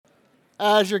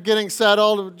as you're getting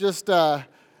settled, just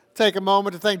take a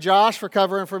moment to thank Josh for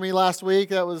covering for me last week.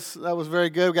 That was very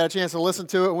good. We got a chance to listen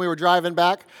to it when we were driving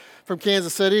back from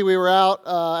Kansas City. We were out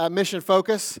at Mission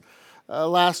Focus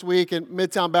last week in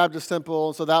Midtown Baptist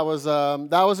Temple, so that was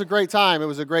a great time. It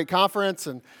was a great conference,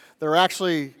 and there were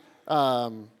actually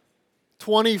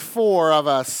 24 of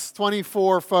us,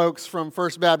 24 folks from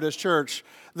First Baptist Church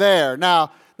there.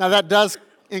 Now that does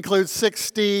include 6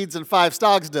 steeds and 5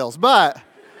 Stogsdills, but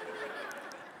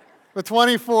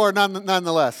 24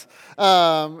 nonetheless.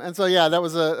 And so yeah, that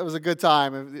was a good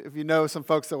time. If you know some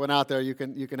folks that went out there, you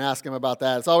can ask them about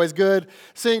that. It's always good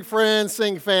seeing friends,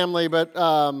 seeing family, but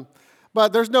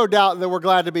there's no doubt that we're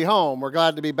glad to be home. We're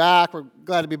glad to be back. We're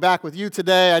glad to be back with you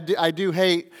today. I do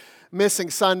hate missing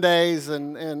Sundays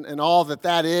and all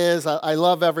that is. I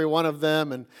love every one of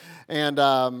them, and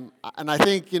I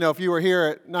think, if you were here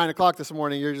at 9 o'clock this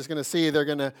morning, you're just going to see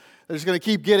they're just going to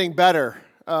keep getting better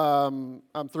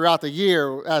throughout the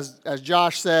year. As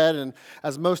Josh said, and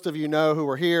as most of you know who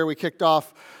were here, we kicked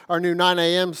off our new 9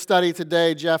 a.m. study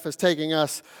today. Jeff is taking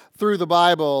us through the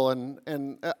Bible,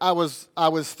 and I was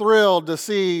thrilled to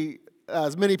see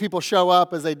as many people show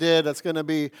up as they did. That's going to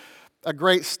be a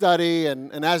great study,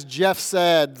 and as Jeff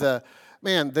said, just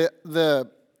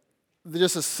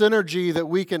a synergy that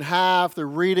we can have through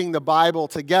reading the Bible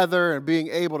together and being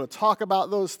able to talk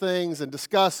about those things and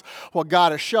discuss what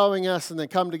God is showing us, and then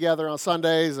come together on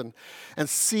Sundays and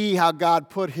see how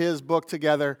God put His book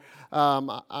together.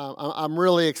 I'm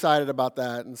really excited about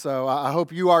that, and so I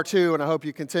hope you are too, and I hope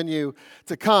you continue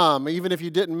to come, even if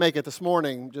you didn't make it this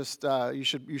morning. Just you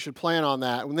should plan on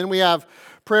that. And then we have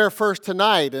prayer first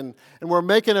tonight, and we're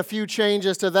making a few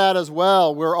changes to that as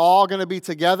well. We're all going to be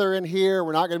together in here.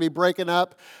 We're not going to be breaking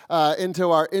up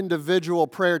into our individual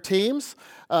prayer teams.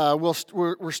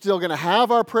 We're still going to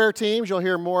have our prayer teams. You'll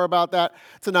hear more about that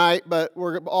tonight, but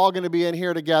we're all going to be in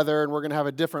here together, and we're going to have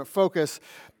a different focus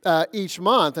each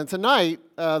month. And tonight,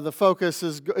 the focus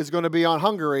is going to be on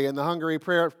Hungary and the Hungary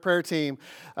prayer team,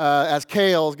 as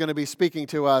Cale is going to be speaking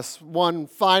to us one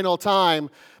final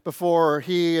time before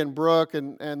he and Brooke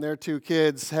and their 2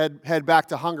 kids head back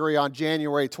to Hungary on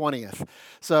January 20th.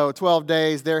 So 12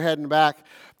 days, they're heading back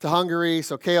to Hungary.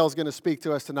 So Cale's going to speak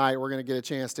to us tonight. We're going to get a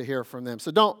chance to hear from them. So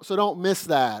don't miss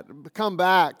that. Come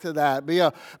back to that.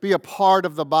 Be a part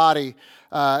of the body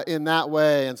in that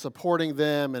way, and supporting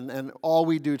them and all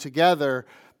we do together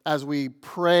as we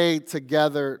pray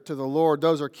together to the Lord.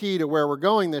 Those are key to where we're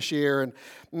going this year, and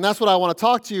that's what I want to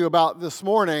talk to you about this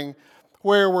morning,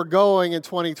 where we're going in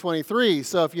 2023.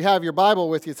 So if you have your Bible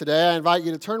with you today, I invite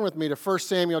you to turn with me to 1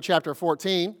 Samuel chapter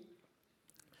 14.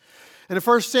 And in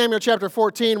 1 Samuel chapter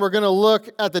 14, we're going to look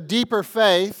at the deeper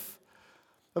faith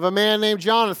of a man named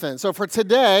Jonathan. So for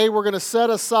today, we're going to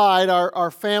set aside our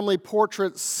family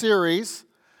portrait series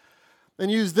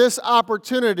and use this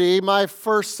opportunity, my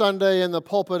first Sunday in the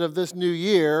pulpit of this new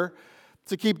year,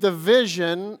 to keep the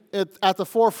vision at the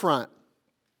forefront.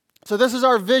 So this is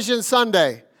our Vision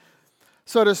Sunday,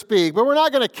 so to speak. But we're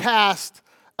not going to cast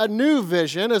a new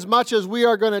vision as much as we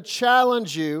are going to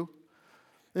challenge you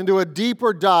into a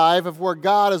deeper dive of where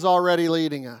God is already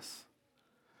leading us.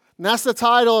 And that's the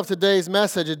title of today's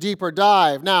message, A Deeper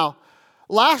Dive. Now,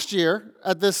 last year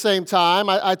at this same time,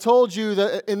 I told you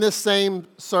that in this same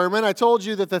sermon, I told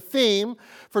you that the theme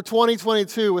for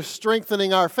 2022 was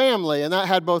strengthening our family, and that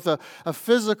had both a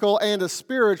physical and a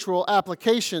spiritual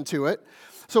application to it.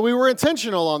 So we were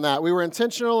intentional on that. We were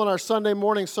intentional in our Sunday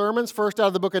morning sermons, first out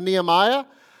of the book of Nehemiah,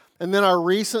 and then our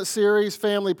recent series,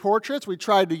 Family Portraits. We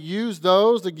tried to use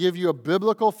those to give you a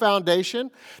biblical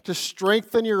foundation to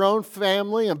strengthen your own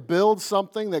family and build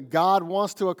something that God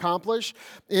wants to accomplish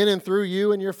in and through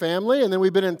you and your family. And then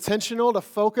we've been intentional to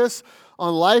focus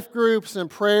on life groups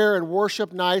and prayer and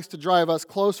worship nights to drive us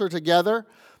closer together,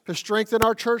 to strengthen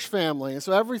our church family. And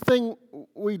so everything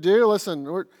we do, listen,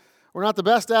 we're not the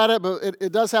best at it, but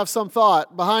it does have some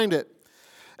thought behind it.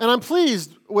 And I'm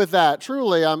pleased with that,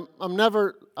 truly. I'm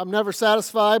never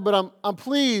satisfied, but I'm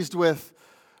pleased with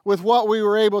what we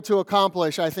were able to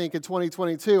accomplish, I think, in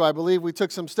 2022. I believe we took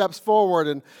some steps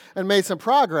forward and made some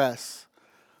progress.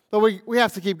 But we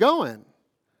have to keep going.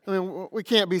 I mean, we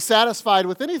can't be satisfied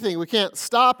with anything. We can't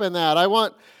stop in that. I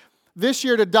want this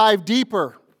year to dive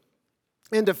deeper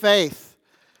into faith.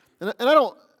 And I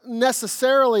don't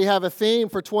necessarily have a theme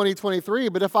for 2023,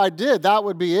 but if I did, that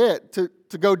would be it,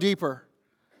 to go deeper.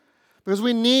 Because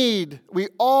we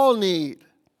all need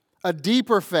a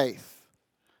deeper faith.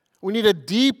 We need a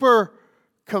deeper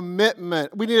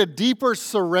commitment. We need a deeper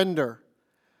surrender.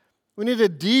 We need a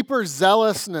deeper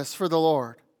zealousness for the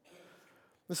Lord.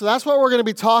 And so that's what we're going to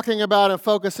be talking about and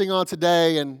focusing on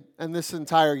today and this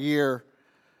entire year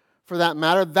for that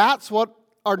matter. That's what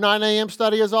our 9 a.m.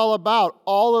 study is all about.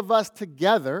 All of us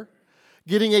together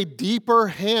getting a deeper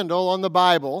handle on the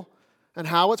Bible and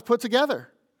how it's put together.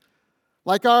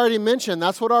 Like I already mentioned,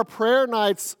 that's what our prayer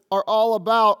nights are all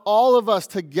about. All of us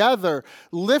together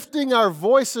lifting our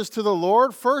voices to the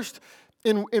Lord, first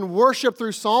in worship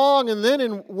through song and then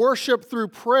in worship through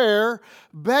prayer,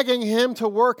 begging Him to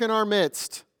work in our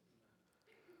midst.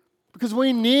 Because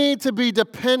we need to be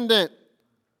dependent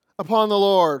upon the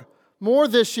Lord more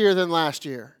this year than last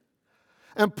year,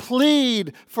 and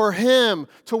plead for Him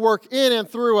to work in and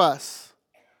through us.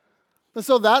 And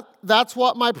so that's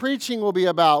what my preaching will be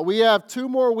about. We have 2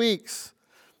 more weeks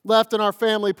left in our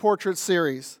family portrait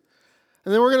series.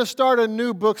 And then we're going to start a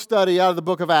new book study out of the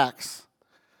book of Acts.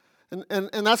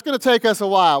 And that's going to take us a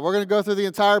while. We're going to go through the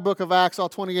entire book of Acts, all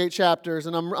 28 chapters,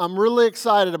 and I'm really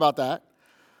excited about that.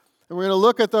 And we're going to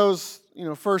look at those,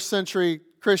 first century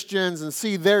Christians and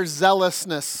see their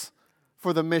zealousness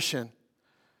for the mission,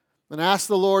 and ask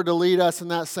the Lord to lead us in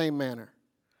that same manner.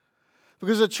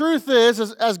 Because the truth is,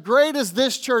 as great as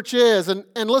this church is, and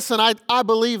listen, I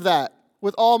believe that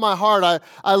with all my heart.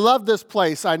 I love this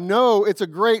place. I know it's a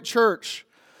great church.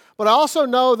 But I also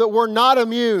know that we're not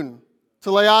immune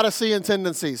to Laodicean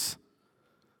tendencies,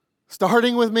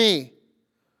 starting with me.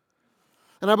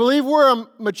 And I believe we're a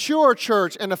mature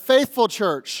church and a faithful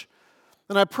church.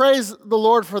 And I praise the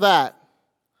Lord for that.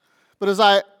 But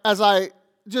as I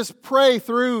just pray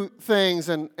through things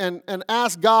and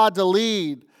ask God to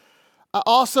lead, I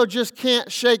also just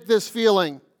can't shake this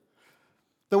feeling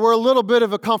that we're a little bit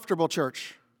of a comfortable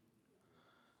church.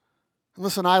 And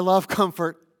listen, I love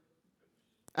comfort,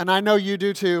 and I know you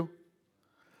do too.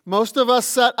 Most of us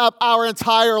set up our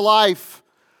entire life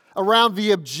around the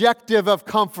objective of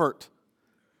comfort.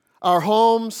 Our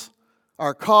homes,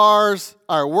 our cars,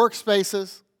 our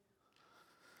workspaces.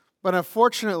 But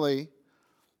unfortunately,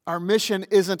 our mission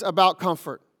isn't about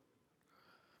comfort.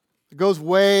 It goes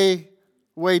way,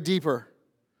 way deeper.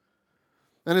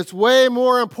 And it's way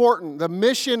more important. The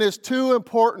mission is too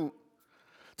important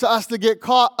to us to get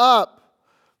caught up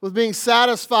with being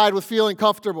satisfied with feeling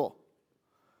comfortable.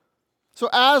 So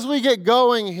as we get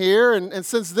going here, and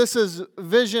since this is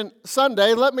Vision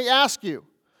Sunday, let me ask you,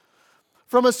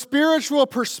 from a spiritual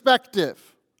perspective,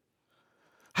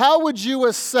 how would you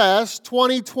assess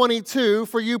 2022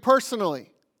 for you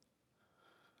personally?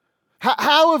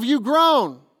 How have you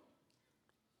grown?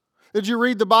 Did you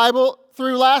read the Bible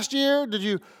through last year? Did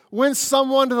you win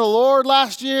someone to the Lord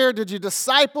last year? Did you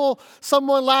disciple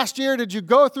someone last year? Did you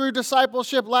go through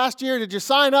discipleship last year? Did you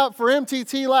sign up for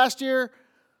MTT last year?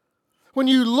 When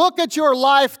you look at your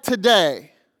life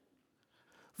today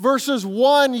versus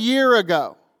 1 year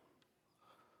ago,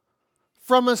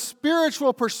 from a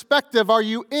spiritual perspective, are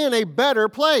you in a better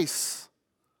place?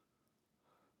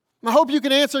 I hope you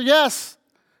can answer yes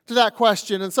to that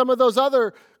question and some of those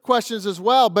other questions as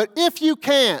well. But if you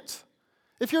can't,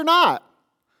 if you're not,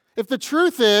 if the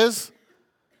truth is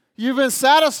you've been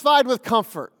satisfied with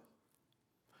comfort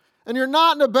and you're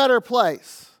not in a better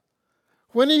place,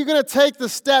 when are you going to take the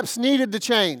steps needed to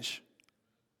change?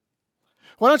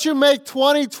 Why don't you make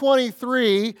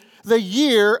 2023 the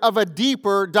year of a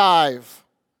deeper dive?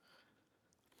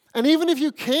 And even if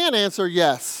you can answer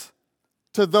yes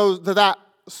to that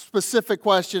specific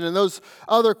question and those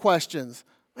other questions,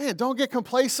 man, don't get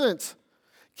complacent.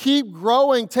 Keep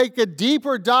growing. Take a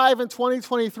deeper dive in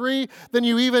 2023 than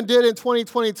you even did in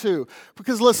 2022.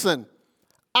 Because listen,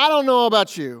 I don't know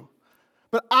about you,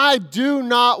 but I do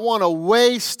not want to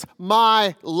waste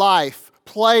my life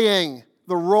playing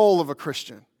the role of a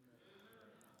Christian.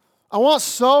 I want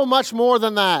so much more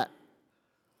than that.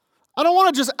 I don't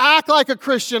want to just act like a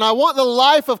Christian. I want the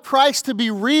life of Christ to be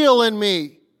real in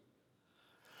me.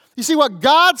 You see, what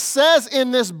God says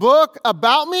in this book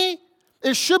about me,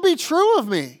 it should be true of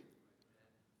me.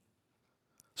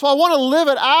 So I want to live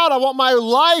it out. I want my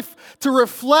life to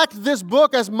reflect this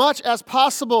book as much as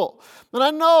possible. And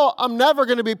I know I'm never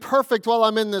going to be perfect while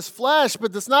I'm in this flesh,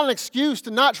 but that's not an excuse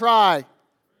to not try.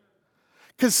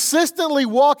 Consistently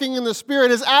walking in the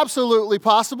Spirit is absolutely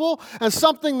possible and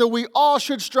something that we all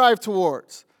should strive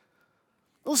towards.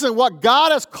 Listen, what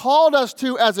God has called us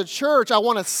to as a church, I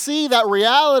want to see that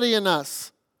reality in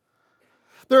us.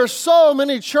 There are so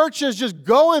many churches just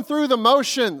going through the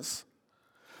motions.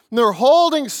 And they're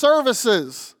holding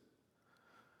services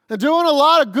and doing a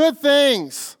lot of good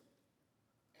things.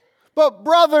 But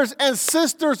brothers and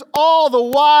sisters, all the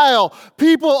while,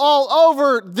 people all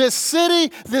over this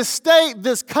city, this state,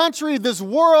 this country, this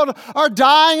world are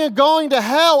dying and going to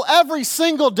hell every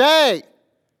single day.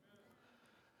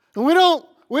 And we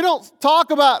don't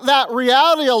talk about that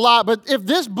reality a lot, but if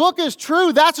this book is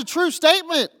true, that's a true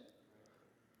statement.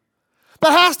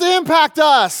 That has to impact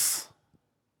us.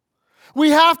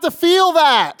 We have to feel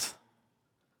that.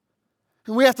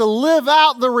 And we have to live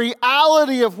out the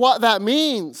reality of what that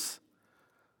means.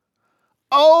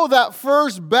 Oh, that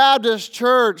First Baptist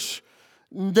Church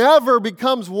never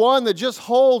becomes one that just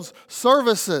holds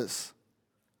services.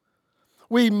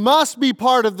 We must be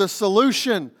part of the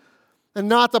solution and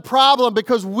not the problem,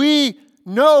 because we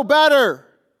know better.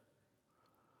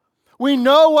 We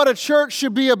know what a church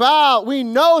should be about. We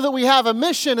know that we have a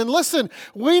mission. And listen,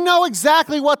 we know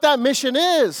exactly what that mission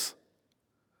is.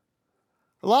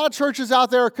 A lot of churches out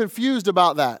there are confused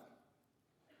about that.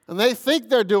 And they think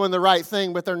they're doing the right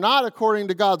thing, but they're not according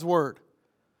to God's word.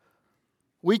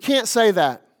 We can't say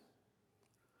that.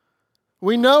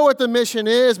 We know what the mission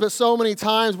is, but so many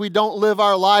times we don't live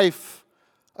our life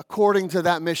according to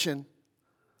that mission.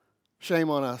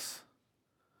 Shame on us.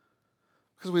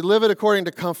 Because we live it according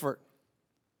to comfort.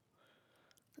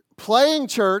 Playing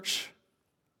church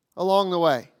along the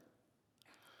way.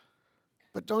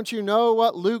 But don't you know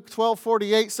what Luke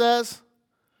 12:48 says?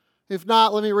 If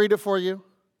not, let me read it for you.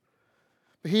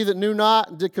 But he that knew not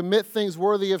and did commit things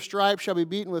worthy of stripes shall be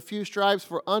beaten with few stripes,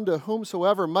 for unto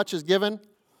whomsoever much is given,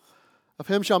 of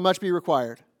him shall much be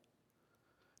required.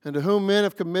 And to whom men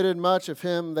have committed much, of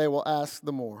him they will ask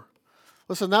the more.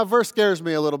 Listen, that verse scares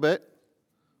me a little bit.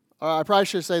 I probably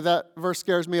should say that verse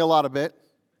scares me a lot a bit.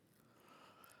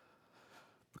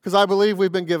 Because I believe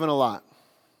we've been given a lot.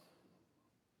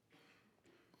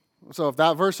 So if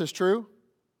that verse is true,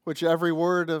 which every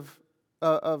word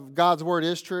of God's word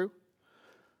is true,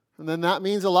 and then that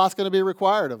means a lot's going to be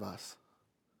required of us.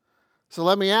 So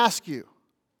let me ask you,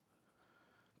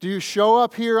 do you show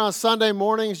up here on Sunday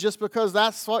mornings just because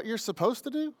that's what you're supposed to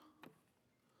do?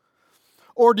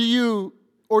 Or do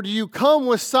you come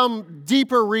with some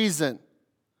deeper reason?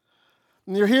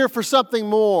 And you're here for something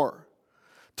more,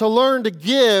 to learn to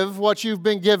give what you've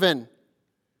been given.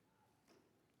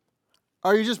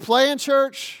 Are you just playing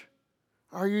church?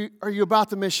 Are you about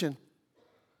the mission?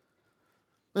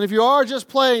 And if you are just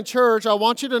playing church, I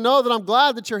want you to know that I'm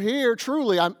glad that you're here.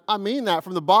 Truly, I mean that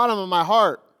from the bottom of my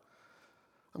heart.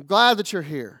 I'm glad that you're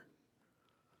here.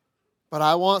 But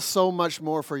I want so much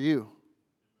more for you.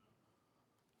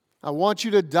 I want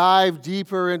you to dive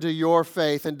deeper into your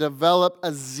faith and develop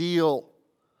a zeal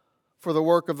for the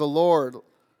work of the Lord.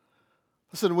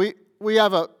 Listen, we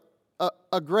have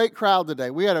a great crowd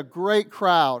today. We had a great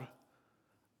crowd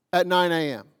at 9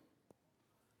 a.m.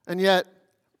 And yet,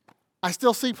 I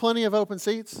still see plenty of open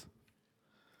seats.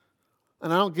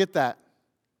 And I don't get that.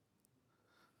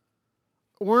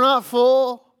 We're not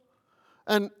full,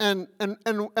 and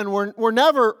we're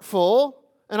never full,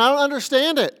 and I don't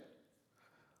understand it.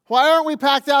 Why aren't we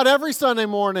packed out every Sunday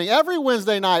morning, every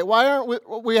Wednesday night? Why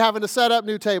aren't we having to set up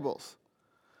new tables?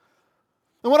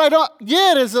 And what I don't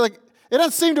get is, like, it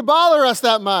doesn't seem to bother us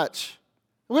that much.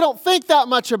 We don't think that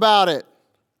much about it.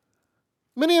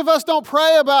 Many of us don't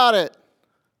pray about it.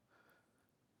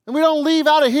 And we don't leave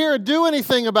out of here and do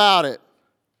anything about it.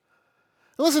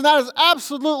 And listen, that is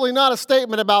absolutely not a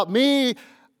statement about me.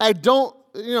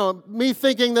 Me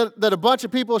thinking that a bunch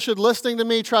of people should listen to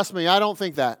me. Trust me, I don't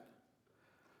think that.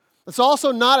 It's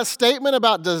also not a statement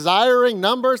about desiring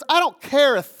numbers. I don't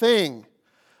care a thing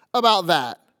about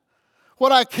that.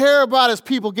 What I care about is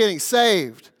people getting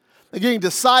saved and getting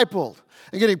discipled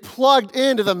and getting plugged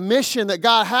into the mission that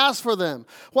God has for them.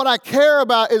 What I care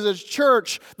about is a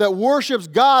church that worships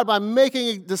God by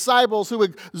making disciples who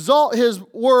exalt His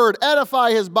word, edify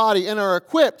His body, and are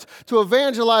equipped to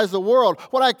evangelize the world.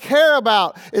 What I care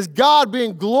about is God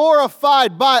being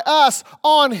glorified by us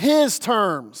on His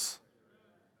terms.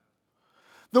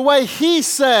 The way He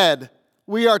said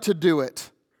we are to do it.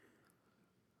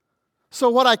 So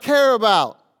what I care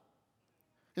about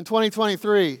in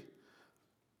 2023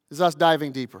 is us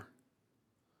diving deeper.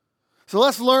 So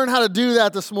let's learn how to do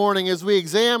that this morning as we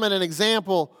examine an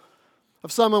example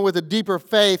of someone with a deeper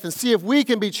faith and see if we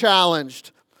can be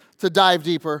challenged to dive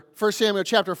deeper. 1 Samuel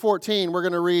chapter 14, we're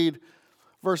going to read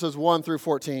verses 1 through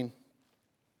 14.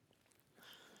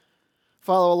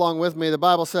 Follow along with me. The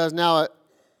Bible says, "Now it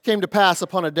came to pass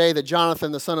upon a day that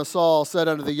Jonathan the son of Saul said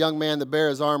unto the young man that bare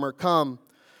his armor, Come,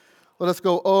 let us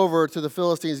go over to the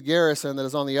Philistines' garrison that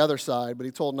is on the other side. But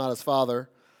he told not his father.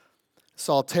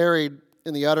 Saul tarried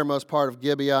in the uttermost part of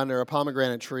Gibeah under a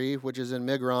pomegranate tree, which is in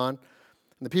Migron. And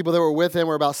the people that were with him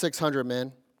were about 600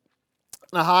 men.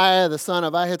 Ahiah, the son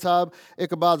of Ahitub,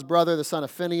 Ichabod's brother, the son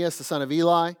of Phinehas, the son of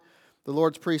Eli, the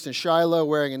Lord's priest in Shiloh,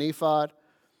 wearing an ephod.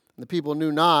 And the people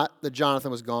knew not that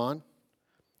Jonathan was gone.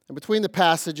 And between the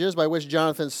passages by which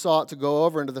Jonathan sought to go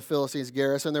over into the Philistines'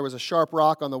 garrison, there was a sharp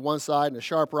rock on the one side and a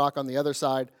sharp rock on the other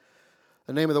side,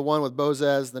 The name of the one was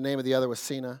Bozez, the name of the other was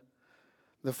Sina.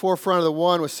 The forefront of the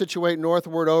one was situate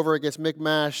northward over against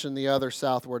Michmash, and the other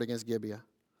southward against Gibeah.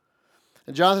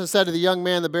 And Jonathan said to the young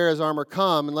man that bare his armor,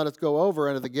 Come, and let us go over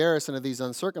into the garrison of these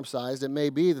uncircumcised. It may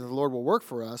be that the Lord will work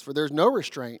for us, for there is no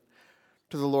restraint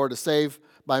to the Lord to save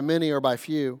by many or by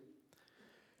few.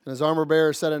 And his armor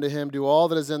bearer said unto him, Do all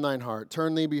that is in thine heart.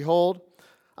 Turn thee, behold,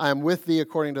 I am with thee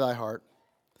according to thy heart.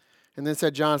 And then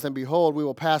said Jonathan, Behold, we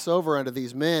will pass over unto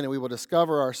these men, and we will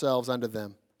discover ourselves unto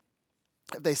them.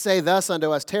 If they say thus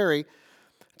unto us, Tarry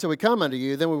till we come unto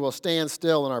you, then we will stand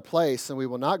still in our place, and we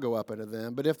will not go up unto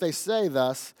them. But if they say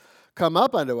thus, Come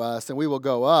up unto us, and we will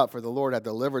go up, for the Lord hath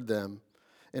delivered them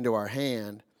into our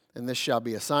hand, and this shall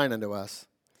be a sign unto us.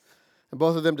 And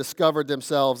both of them discovered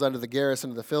themselves unto the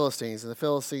garrison of the Philistines. And the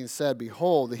Philistines said,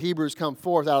 Behold, the Hebrews come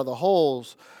forth out of the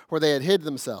holes where they had hid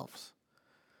themselves.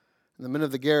 And the men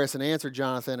of the garrison answered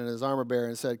Jonathan and his armor bearer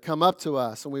and said, Come up to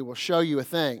us, and we will show you a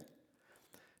thing.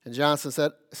 And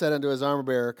Jonathan said unto his armor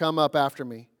bearer, Come up after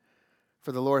me,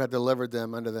 for the Lord hath delivered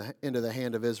them into the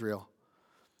hand of Israel.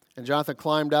 And Jonathan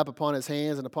climbed up upon his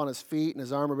hands and upon his feet, and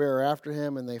his armor bearer after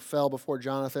him, and they fell before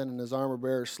Jonathan, and his armor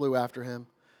bearer slew after him.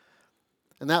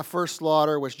 And that first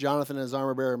slaughter which Jonathan and his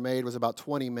armor bearer made was about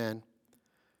 20 men,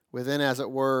 within, as it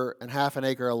were, an half an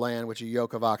acre of land which a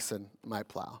yoke of oxen might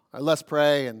plow. All right, let's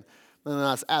pray, and then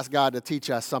let's ask God to teach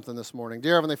us something this morning.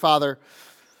 Dear Heavenly Father,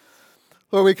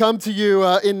 Lord, we come to you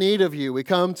in need of you. We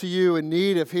come to you in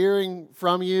need of hearing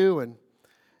from you. And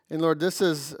Lord, this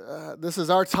is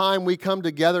our time. We come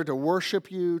together to worship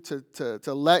you,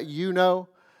 to let you know,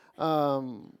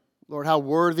 Lord, how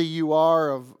worthy you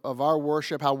are of our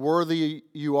worship, how worthy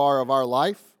you are of our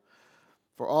life,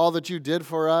 for all that you did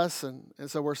for us. And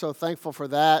so we're so thankful for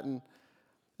that.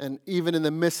 And even in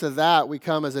the midst of that, we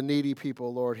come as a needy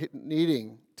people, Lord,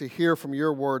 needing to hear from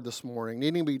your word this morning,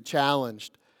 needing to be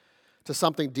challenged to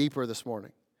something deeper this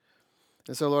morning.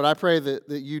 And so, Lord, I pray that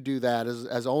you do that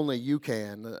as only you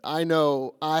can. I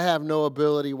know I have no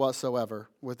ability whatsoever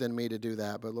within me to do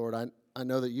that, but Lord, I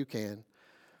know that you can.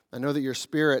 I know that your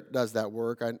Spirit does that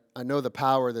work. I know the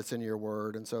power that's in your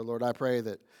word. And so, Lord, I pray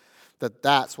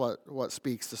that's what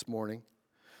speaks this morning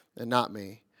and not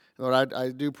me. Lord, I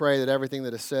do pray that everything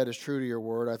that is said is true to your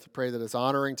word. I pray that it's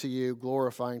honoring to you,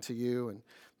 glorifying to you, and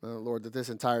Lord, that this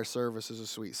entire service is a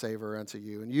sweet savor unto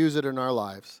you. And use it in our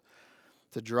lives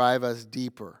to drive us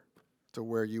deeper to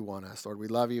where you want us. Lord, we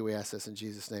love you. We ask this in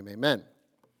Jesus' name. Amen.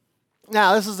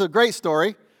 Now, this is a great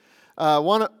story.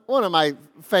 One of my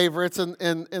favorites in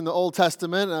the Old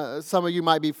Testament. Some of you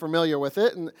might be familiar with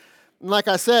it. And like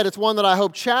I said, it's one that I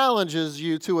hope challenges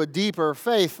you to a deeper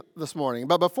faith this morning.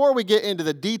 But before we get into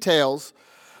the details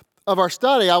of our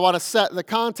study, I want to set the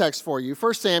context for you.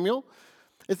 1 Samuel,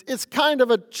 it's kind of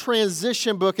a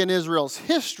transition book in Israel's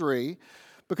history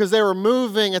because they were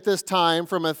moving at this time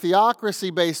from a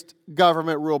theocracy-based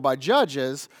government ruled by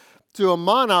judges to a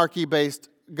monarchy-based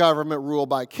government ruled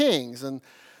by kings. And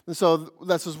so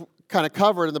that's just kind of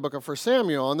covered in the book of 1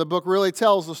 Samuel. And the book really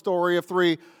tells the story of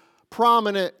three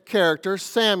prominent characters,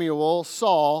 Samuel,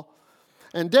 Saul,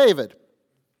 and David.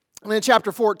 And in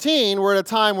chapter 14, we're at a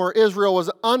time where Israel was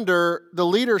under the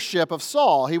leadership of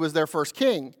Saul. He was their first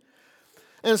king.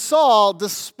 And Saul,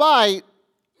 despite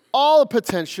all the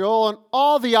potential and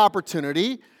all the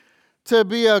opportunity to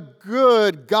be a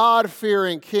good,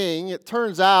 God-fearing king, it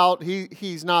turns out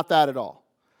he's not that at all.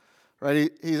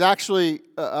 Right? He's actually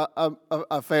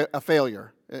a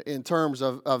failure in terms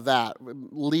of that,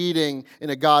 leading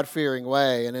in a God-fearing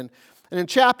way. And in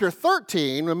chapter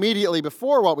 13, immediately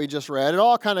before what we just read, it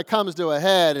all kind of comes to a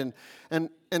head,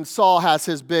 and Saul has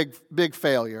his big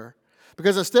failure.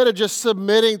 Because instead of just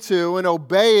submitting to and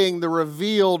obeying the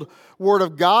revealed word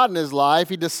of God in his life,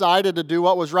 he decided to do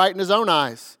what was right in his own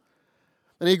eyes.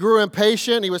 And he grew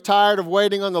impatient. He was tired of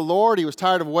waiting on the Lord. He was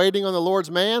tired of waiting on the Lord's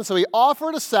man. So he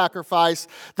offered a sacrifice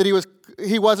that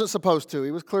he wasn't supposed to.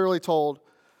 He was clearly told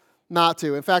not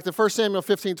to. In fact, in 1 Samuel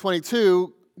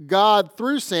 15:22, God,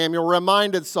 through Samuel,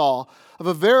 reminded Saul of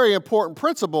a very important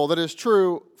principle that is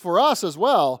true for us as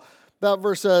well. That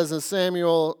verse says, and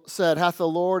Samuel said, Hath the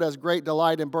Lord as great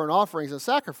delight in burnt offerings and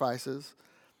sacrifices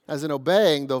as in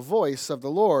obeying the voice of the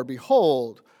Lord?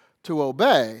 Behold, to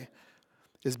obey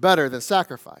is better than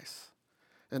sacrifice,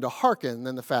 and to hearken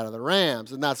than the fat of the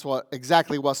rams. And that's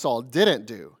exactly what Saul didn't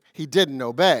do. He didn't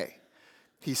obey.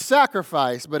 He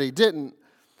sacrificed, but he didn't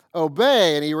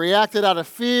obey. And he reacted out of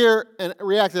fear and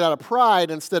reacted out of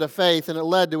pride instead of faith, and it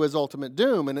led to his ultimate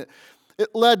doom. And it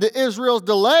led to Israel's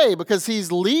delay because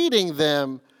he's leading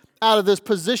them out of this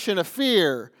position of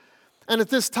fear. And at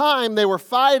this time, they were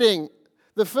fighting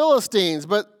the Philistines,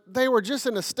 but they were just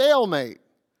in a stalemate.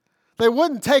 They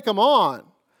wouldn't take him on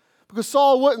because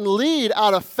Saul wouldn't lead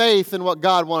out of faith in what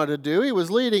God wanted to do. He was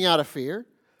leading out of fear.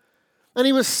 And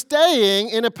he was staying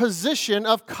in a position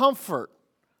of comfort.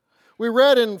 We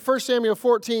read in 1 Samuel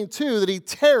 14:2 that he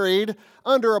tarried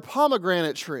under a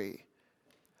pomegranate tree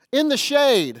in the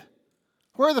shade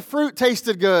where the fruit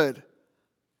tasted good.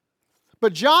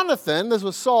 But Jonathan, this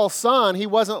was Saul's son,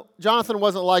 Jonathan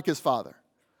wasn't like his father.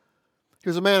 He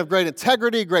was a man of great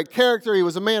integrity, great character. He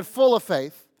was a man full of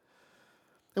faith.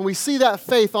 And we see that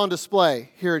faith on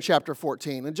display here in chapter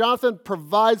 14. And Jonathan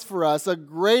provides for us a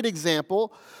great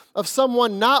example of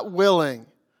someone not willing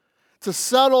to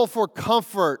settle for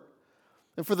comfort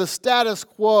and for the status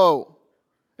quo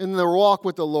in their walk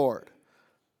with the Lord.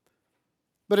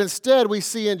 But instead, we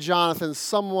see in Jonathan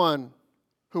someone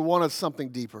who wanted something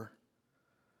deeper.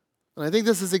 And I think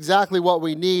this is exactly what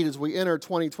we need as we enter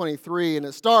 2023. And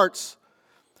it starts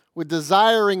with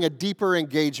desiring a deeper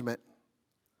engagement.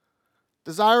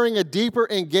 Desiring a deeper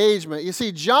engagement. You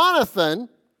see, Jonathan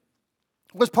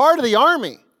was part of the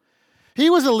army. He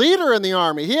was a leader in the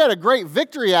army. He had a great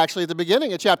victory, actually, at the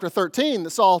beginning of chapter 13 that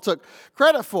Saul took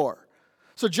credit for.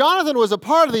 So Jonathan was a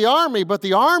part of the army, but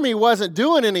the army wasn't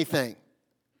doing anything.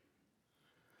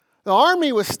 The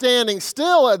army was standing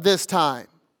still at this time.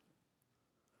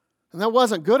 And that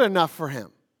wasn't good enough for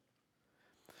him.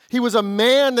 He was a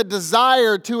man that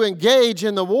desired to engage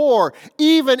in the war,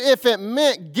 even if it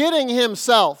meant getting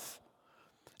himself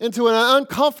into an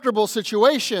uncomfortable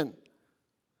situation.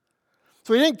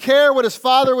 So he didn't care what his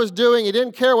father was doing. He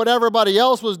didn't care what everybody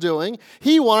else was doing.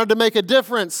 He wanted to make a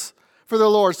difference for the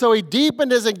Lord. So he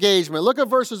deepened his engagement. Look at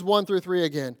verses 1-3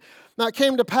 again. Now it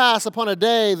came to pass upon a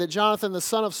day that Jonathan the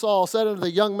son of Saul said unto the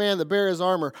young man that bare his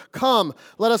armor, Come,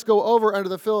 let us go over unto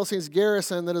the Philistines'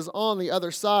 garrison that is on the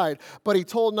other side. But he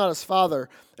told not his father.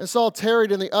 And Saul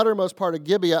tarried in the uttermost part of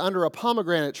Gibeah under a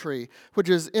pomegranate tree, which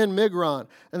is in Migron.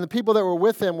 And the people that were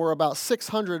with him were about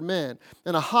 600 men.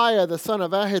 And Ahiah the son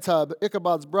of Ahitub,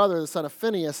 Ichabod's brother, the son of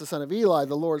Phinehas, the son of Eli,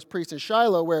 the Lord's priest in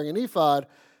Shiloh, wearing an ephod.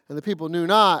 And the people knew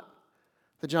not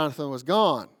that Jonathan was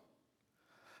gone.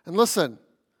 And listen,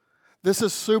 this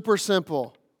is super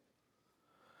simple.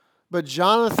 But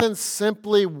Jonathan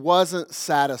simply wasn't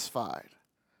satisfied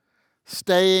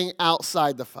staying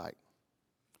outside the fight.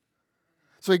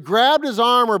 So he grabbed his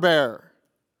armor bearer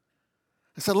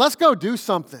and said, let's go do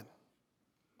something.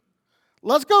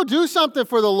 Let's go do something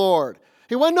for the Lord.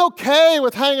 He wasn't okay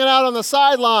with hanging out on the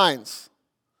sidelines.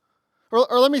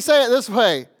 Or let me say it this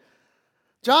way.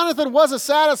 Jonathan wasn't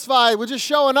satisfied with just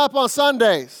showing up on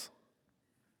Sundays.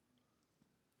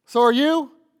 So are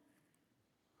you?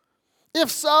 If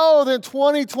so, then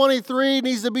 2023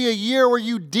 needs to be a year where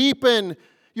you deepen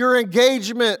your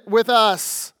engagement with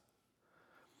us.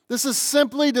 This is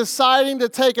simply deciding to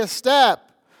take a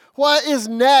step. What is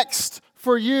next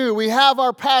for you? We have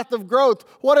our path of growth.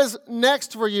 What is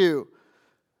next for you?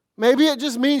 Maybe it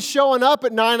just means showing up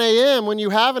at 9 a.m. when you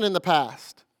haven't in the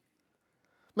past.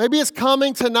 Maybe it's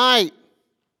coming tonight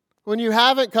when you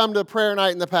haven't come to prayer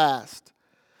night in the past.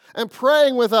 And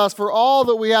praying with us for all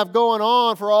that we have going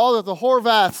on, for all that the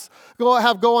Horvaths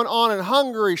have going on in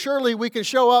Hungary. Surely we can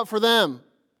show up for them.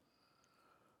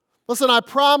 Listen, I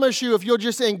promise you, if you'll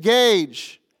just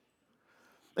engage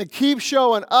and keep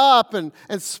showing up and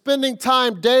spending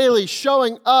time daily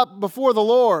showing up before the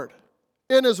Lord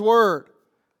in His Word,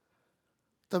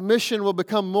 the mission will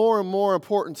become more and more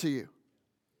important to you.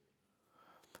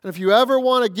 And if you ever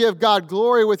want to give God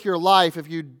glory with your life, if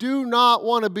you do not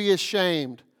want to be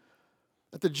ashamed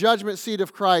at the judgment seat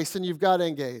of Christ, then you've got to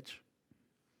engage.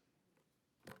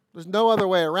 There's no other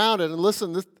way around it. And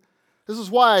listen, this is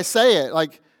why I say it.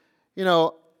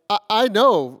 I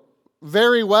know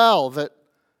very well that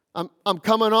I'm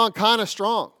coming on kind of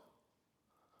strong.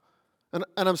 And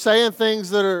I'm saying things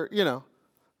that are,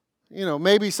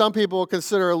 maybe some people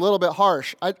consider a little bit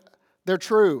harsh. They're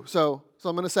true, so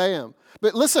I'm going to say them.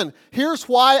 But listen, here's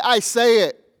why I say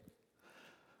it.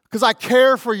 Because I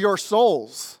care for your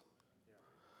souls.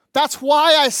 That's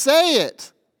why I say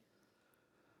it.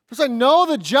 Because I know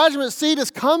the judgment seat is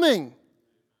coming.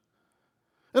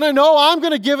 And I know I'm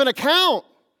going to give an account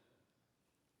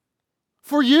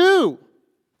for you.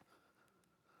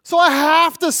 So I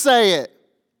have to say it.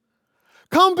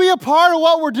 Come be a part of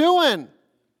what we're doing.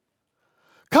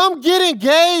 Come get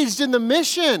engaged in the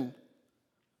mission.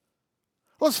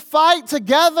 Let's fight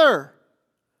together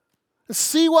and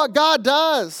see what God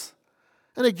does.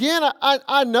 And again,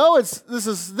 I know this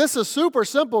is super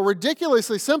simple,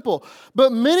 ridiculously simple,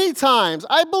 but many times,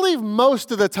 I believe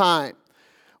most of the time,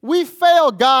 we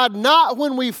fail God not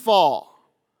when we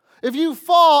fall. If you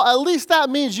fall, at least that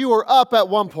means you were up at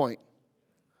one point.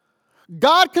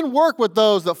 God can work with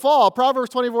those that fall. Proverbs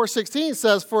 24:16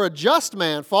 says, "For a just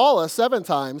man falleth 7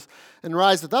 times and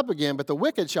riseth up again, but the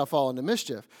wicked shall fall into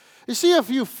mischief." You see, if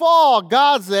you fall,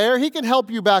 God's there. He can help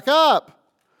you back up.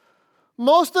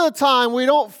 Most of the time, we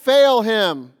don't fail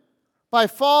him by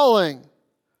falling.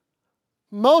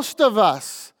 Most of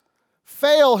us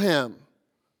fail him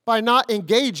by not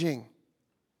engaging.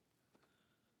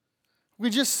 We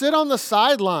just sit on the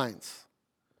sidelines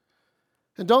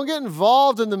and don't get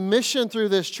involved in the mission through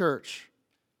this church.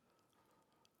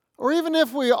 Or even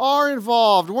if we are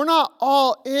involved, we're not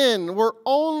all in. We're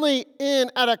only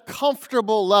in at a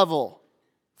comfortable level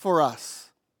for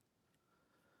us.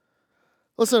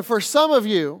 Listen, for some of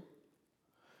you,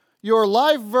 your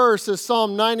life verse is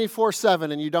Psalm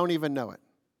 94:7, and you don't even know it.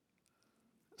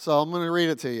 So I'm going to read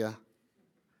it to you.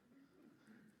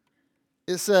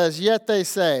 It says, "Yet they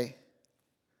say,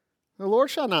 the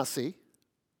Lord shall not see,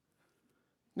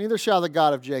 neither shall the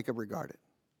God of Jacob regard it."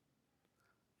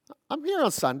 I'm here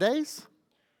on Sundays.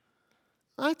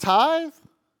 I tithe.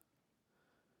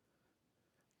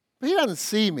 But he doesn't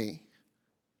see me.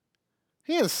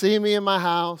 He doesn't see me in my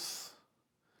house.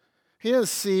 He doesn't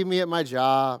see me at my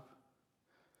job.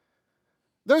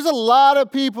 There's a lot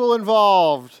of people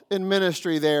involved in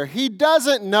ministry there. He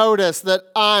doesn't notice that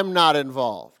I'm not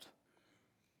involved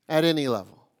at any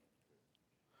level.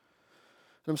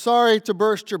 I'm sorry to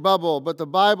burst your bubble, but the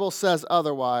Bible says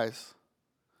otherwise.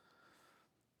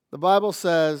 The Bible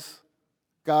says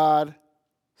God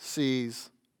sees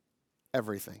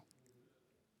everything.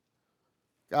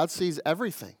 God sees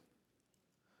everything.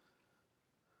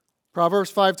 Proverbs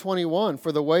 5:21,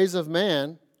 "For the ways of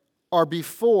man are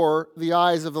before the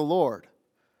eyes of the Lord,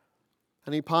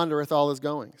 and he pondereth all his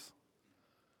goings."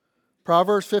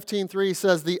 Proverbs 15:3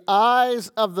 says, "The eyes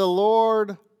of the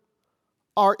Lord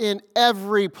are in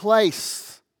every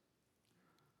place,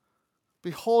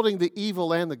 beholding the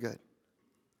evil and the good."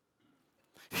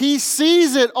 He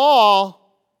sees it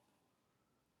all,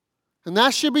 and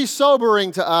that should be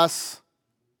sobering to us.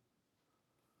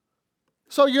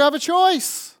 So you have a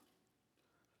choice.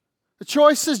 The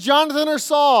choice is Jonathan or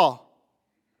Saul.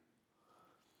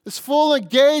 It's full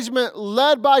engagement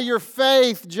led by your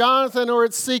faith, Jonathan, or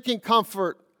it's seeking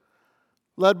comfort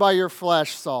led by your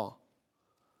flesh, Saul.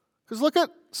 Because look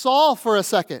at Saul for a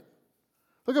second.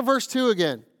 Look at verse 2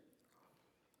 again.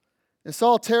 "And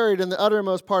Saul tarried in the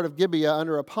uttermost part of Gibeah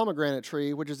under a pomegranate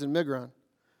tree, which is in Migron.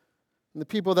 And the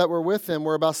people that were with him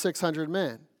were about 600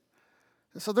 men."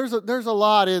 And so there's a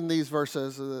lot in these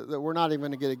verses that we're not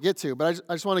even going to get to. But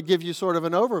I just want to give you sort of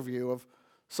an overview of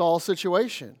Saul's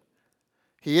situation.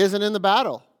 He isn't in the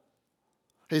battle.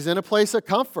 He's in a place of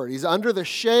comfort. He's under the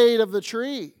shade of the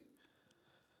tree.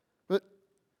 But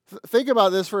think about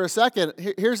this for a second.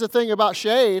 Here's the thing about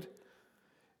shade.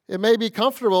 It may be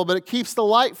comfortable, but it keeps the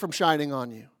light from shining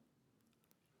on you.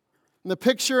 And the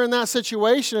picture in that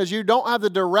situation is you don't have the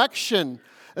direction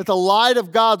that the light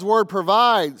of God's word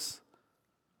provides.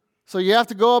 So you have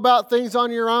to go about things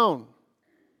on your own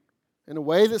in a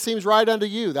way that seems right unto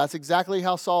you. That's exactly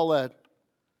how Saul led.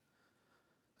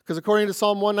 Because according to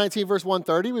Psalm 119, verse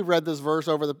 130, we've read this verse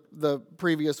over the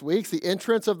previous weeks, "The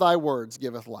entrance of thy words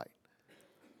giveth light,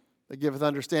 that giveth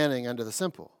understanding unto the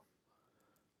simple."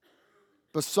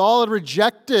 But Saul had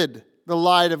rejected the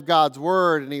light of God's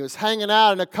word, and he was hanging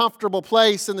out in a comfortable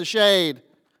place in the shade.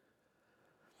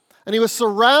 And he was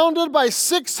surrounded by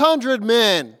 600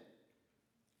 men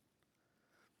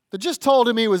that just told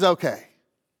him he was okay.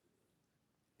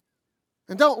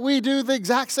 And don't we do the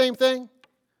exact same thing?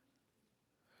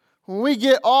 When we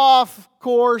get off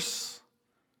course,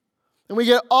 and we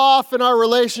get off in our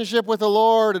relationship with the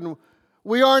Lord, and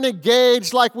we aren't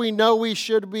engaged like we know we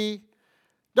should be,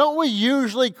 don't we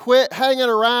usually quit hanging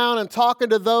around and talking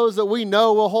to those that we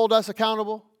know will hold us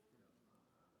accountable?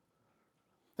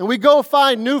 And we go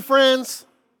find new friends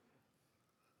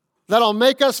that'll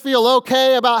make us feel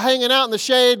okay about hanging out in the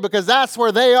shade because that's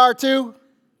where they are too?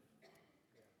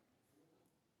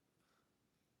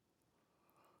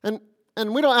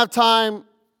 And we don't have time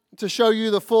to show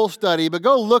you the full study, but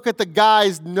go look at the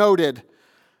guys noted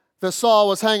that Saul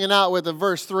was hanging out with in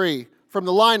verse 3 from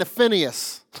the line of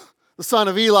Phinehas, the son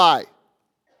of Eli.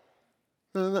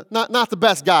 Not the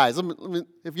best guys.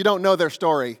 If you don't know their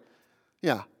story,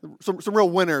 yeah, some real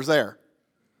winners there.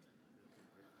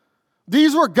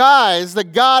 These were guys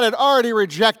that God had already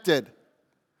rejected.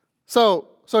 So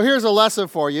here's a lesson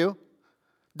for you.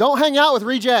 Don't hang out with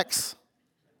rejects.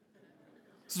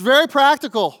 It's very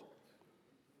practical.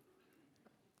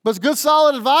 But it's good,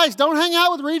 solid advice. Don't hang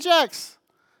out with rejects.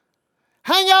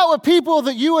 Hang out with people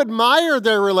that you admire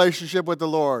their relationship with the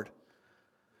Lord.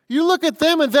 You look at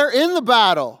them and they're in the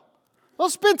battle. Well,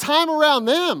 spend time around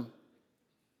them.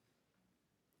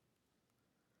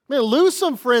 Man, lose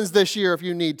some friends this year if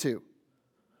you need to.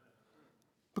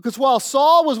 Because while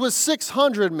Saul was with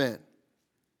 600 men,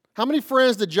 how many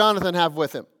friends did Jonathan have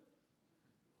with him?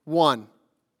 One.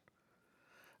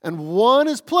 And one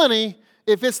is plenty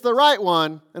if it's the right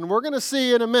one. And we're going to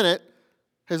see in a minute,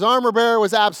 his armor bearer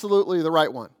was absolutely the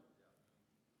right one.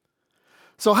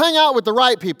 So hang out with the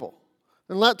right people.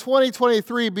 And let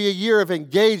 2023 be a year of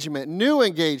engagement, new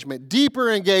engagement,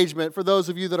 deeper engagement for those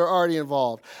of you that are already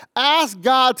involved. Ask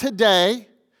God today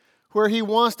where He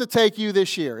wants to take you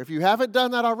this year. If you haven't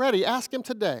done that already, ask Him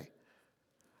today.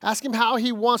 Ask Him how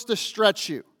He wants to stretch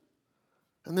you.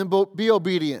 And then be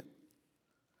obedient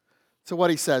to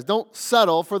what He says. Don't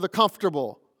settle for the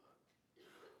comfortable.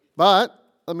 But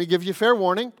let me give you fair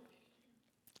warning.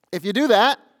 If you do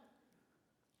that,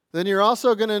 then you're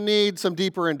also going to need some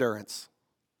deeper endurance.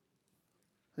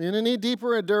 You're going to need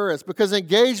deeper endurance because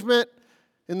engagement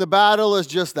in the battle is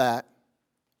just that.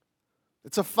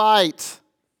 It's a fight,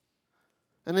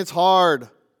 and it's hard.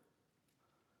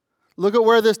 Look at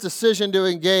where this decision to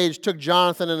engage took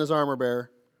Jonathan and his armor bearer.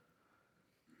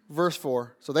 Verse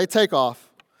 4. So they take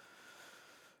off.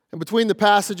 And between the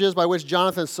passages by which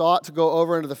Jonathan sought to go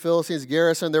over into the Philistines'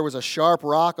 garrison, there was a sharp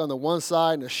rock on the one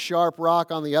side and a sharp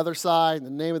rock on the other side. The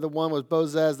name of the one was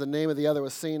Bozez, the name of the other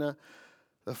was Sina.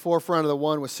 The forefront of the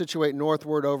one was situate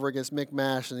northward over against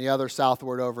Michmash, and the other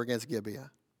southward over against Gibeah.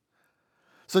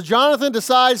 So Jonathan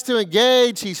decides to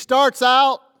engage. He starts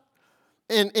out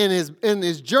in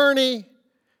his journey,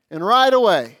 and right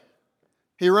away,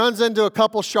 he runs into a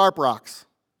couple sharp rocks.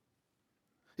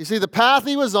 You see, the path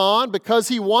he was on, because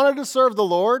he wanted to serve the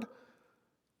Lord,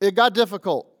 it got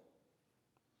difficult.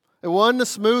 It wasn't a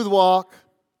smooth walk.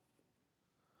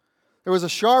 There was a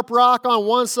sharp rock on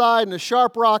one side and a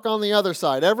sharp rock on the other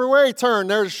side. Everywhere he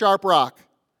turned, there's a sharp rock.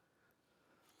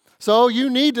 So you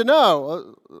need to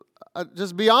know,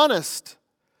 just be honest,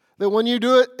 that when you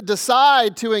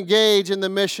decide to engage in the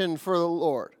mission for the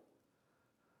Lord,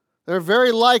 there are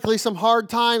very likely some hard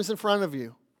times in front of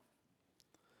you.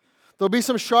 There'll be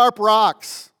some sharp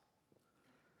rocks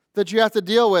that you have to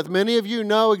deal with. Many of you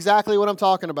know exactly what I'm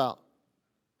talking about.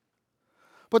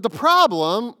 But the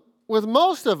problem with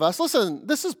most of us, listen,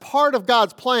 this is part of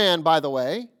God's plan, by the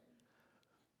way,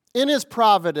 in His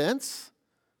providence,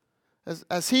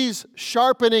 as He's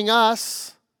sharpening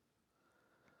us.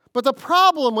 But the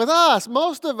problem with us,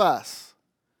 most of us,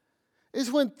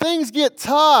 is when things get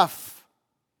tough,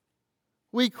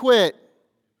 we quit.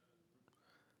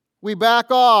 We back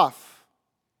off.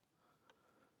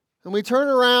 And we turn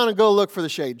around and go look for the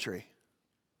shade tree.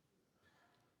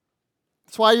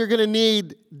 That's why you're going to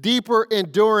need deeper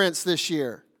endurance this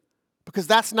year, because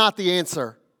that's not the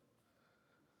answer.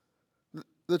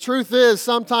 The truth is,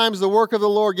 sometimes the work of the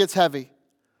Lord gets heavy.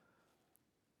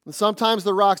 And sometimes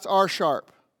the rocks are sharp.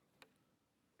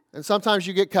 And sometimes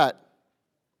you get cut.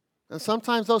 And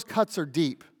sometimes those cuts are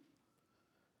deep.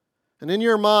 And in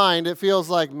your mind, it feels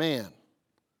like, man,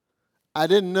 I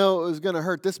didn't know it was going to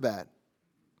hurt this bad.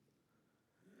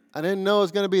 I didn't know it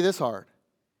was going to be this hard.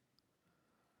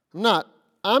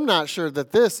 I'm not sure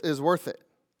that this is worth it.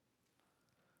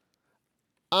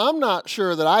 I'm not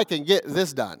sure that I can get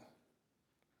this done.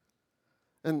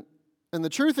 And the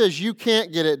truth is, you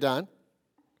can't get it done,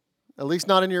 at least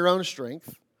not in your own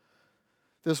strength.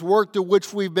 This work to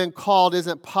which we've been called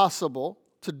isn't possible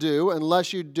to do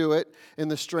unless you do it in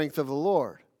the strength of the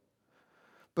Lord.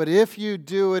 But if you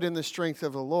do it in the strength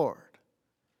of the Lord,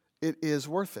 it is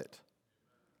worth it.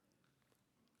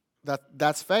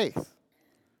 That's faith.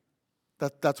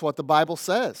 That's what the Bible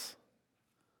says.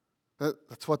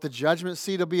 That's what the judgment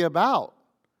seat will be about.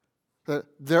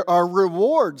 There are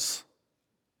rewards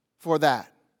for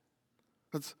that.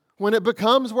 That's when it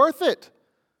becomes worth it.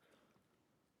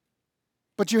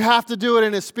 But you have to do it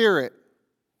in His Spirit.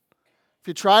 If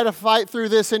you try to fight through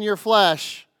this in your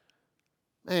flesh,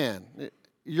 man,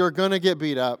 you're going to get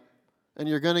beat up, and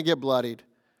you're going to get bloodied,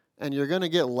 and you're going to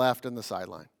get left in the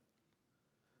sideline.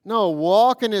 No,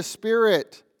 walk in His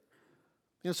Spirit.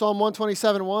 Psalm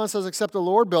 127:1 says, except the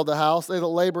Lord build the house, they that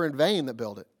labor in vain that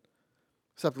build it.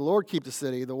 Except the Lord keep the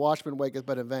city, the watchman waketh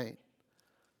but in vain.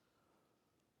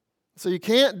 So you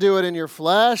can't do it in your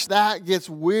flesh. That gets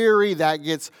weary. That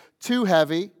gets too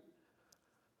heavy.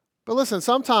 But listen,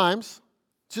 sometimes,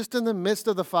 just in the midst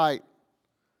of the fight,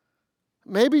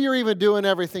 maybe you're even doing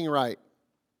everything right,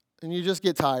 and you just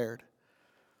get tired.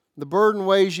 The burden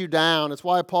weighs you down. It's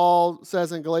why Paul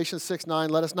says in Galatians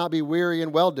 6:9, let us not be weary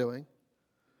in well-doing,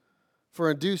 for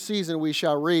in due season we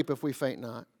shall reap if we faint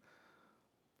not.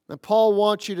 And Paul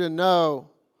wants you to know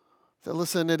That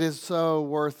listen, it is so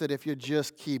worth it if you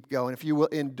just keep going, if you will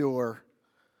endure.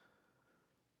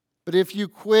 But if you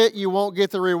quit, you won't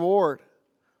get the reward.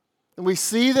 And we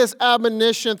see this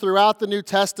admonition throughout the New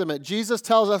Testament. Jesus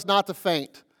tells us not to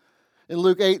faint in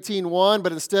Luke 18:1,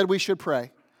 but instead we should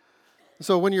pray.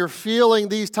 So when you're feeling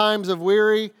these times of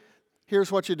weary,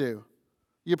 here's what you do.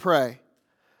 You pray.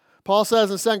 Paul says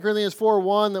in 2 Corinthians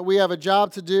 4:1 that we have a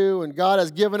job to do and God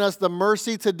has given us the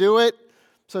mercy to do it,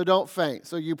 so don't faint.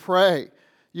 So you pray.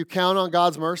 You count on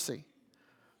God's mercy.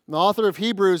 And the author of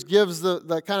Hebrews gives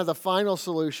the kind of the final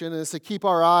solution, and it's to keep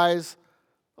our eyes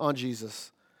on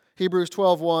Jesus. Hebrews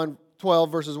 12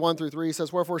 verses 1 through 3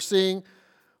 says, "Wherefore seeing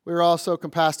we are also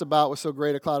compassed about with so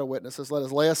great a cloud of witnesses, let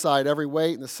us lay aside every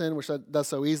weight and the sin which does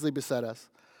so easily beset us.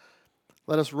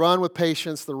 Let us run with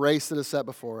patience the race that is set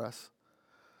before us.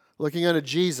 Looking unto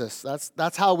Jesus,"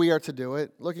 that's how we are to do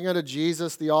it. Looking unto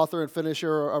Jesus, the author and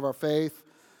finisher of our faith,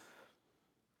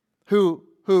 who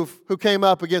came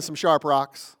up against some sharp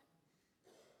rocks,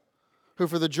 who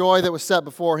for the joy that was set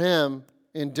before him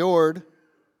endured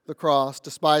the cross,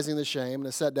 despising the shame, and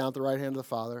is set down at the right hand of the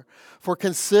Father. For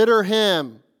consider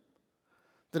him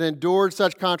that endured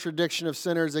such contradiction of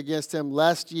sinners against him,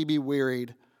 lest ye be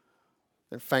wearied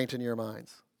and faint in your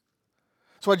minds.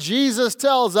 That's what Jesus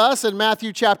tells us in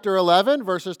Matthew chapter 11,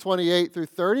 verses 28 through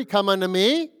 30. "Come unto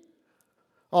me,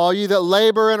 all ye that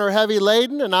labor and are heavy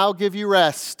laden, and I'll give you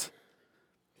rest.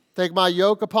 Take my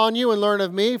yoke upon you and learn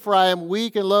of me, for I am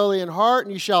weak and lowly in heart,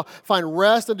 and you shall find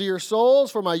rest unto your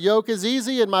souls, for my yoke is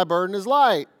easy and my burden is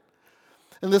light."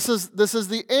 And this is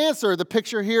the answer. The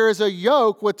picture here is a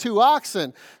yoke with two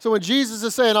oxen. So when Jesus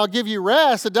is saying, "I'll give you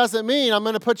rest," it doesn't mean I'm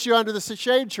going to put you under the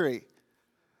shade tree.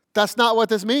 That's not what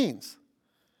this means.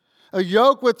 A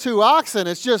yoke with two oxen,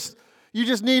 it's just, you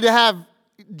just need to have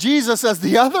Jesus as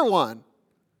the other one.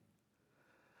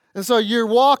 And so you're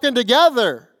walking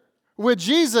together with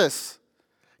Jesus,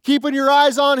 keeping your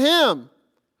eyes on him.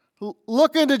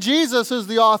 Looking to Jesus, who's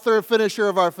the author and finisher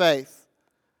of our faith.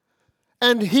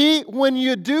 And when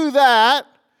you do that,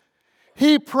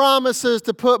 he promises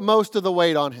to put most of the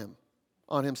weight on him,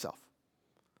 on himself.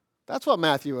 That's what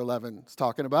Matthew 11 is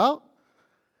talking about.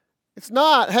 It's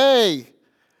not, "Hey,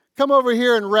 come over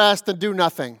here and rest and do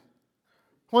nothing.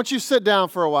 Why don't you sit down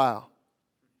for a while?"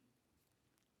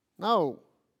 No.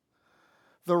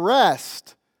 The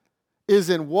rest is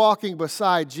in walking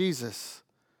beside Jesus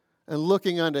and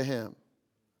looking unto him.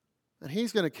 And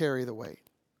he's going to carry the weight.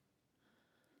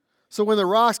 So when the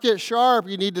rocks get sharp,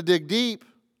 you need to dig deep.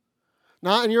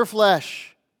 Not in your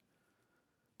flesh,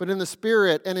 but in the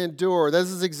Spirit, and endure. This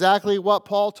is exactly what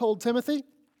Paul told Timothy.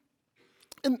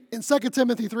 In 2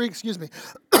 Timothy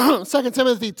 2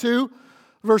 Timothy 2,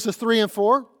 verses 3 and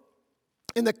 4.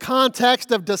 In the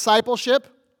context of discipleship,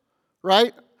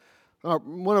 right?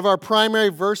 One of our primary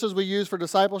verses we use for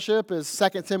discipleship is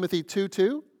 2 Timothy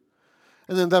 2:2.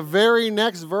 And then the very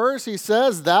next verse, he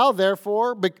says, "Thou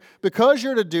therefore, because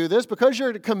you're to do this, because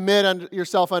you're to commit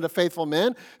yourself unto faithful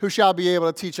men, who shall be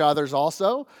able to teach others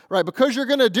also," right? Because you're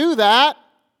going to do that,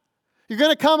 you're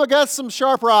going to come against some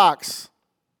sharp rocks.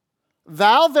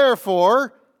 "Thou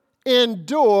therefore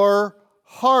endure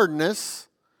hardness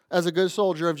as a good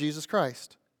soldier of Jesus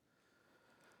Christ.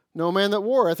 No man that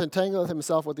warreth entangleth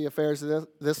himself with the affairs of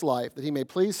this life, that he may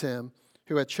please him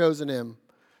who hath chosen him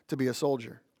to be a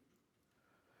soldier."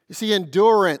 You see,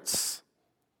 endurance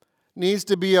needs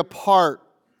to be a part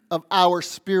of our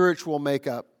spiritual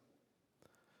makeup.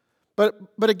 But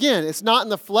again, it's not in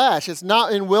the flesh. It's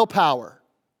not in willpower.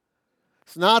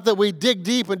 It's not that we dig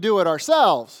deep and do it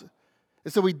ourselves.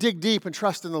 It's that we dig deep and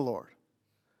trust in the Lord.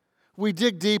 We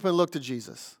dig deep and look to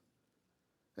Jesus.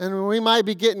 And we might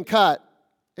be getting cut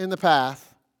in the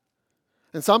path.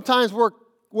 And sometimes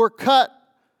we're cut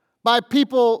by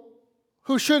people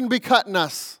who shouldn't be cutting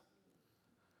us.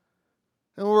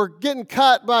 And we're getting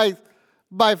cut by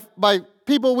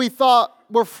people we thought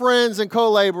were friends and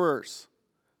co-laborers.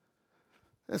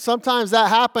 And sometimes that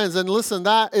happens, and listen,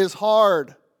 that is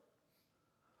hard.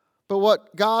 But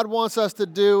what God wants us to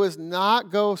do is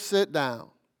not go sit down.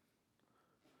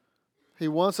 He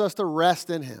wants us to rest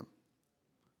in him.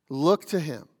 Look to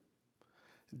him.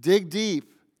 Dig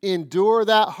deep. Endure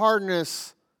that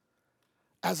hardness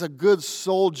as a good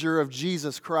soldier of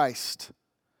Jesus Christ.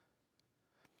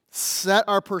 Set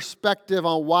our perspective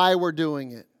on why we're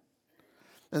doing it.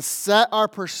 And set our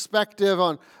perspective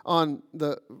on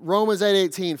the Romans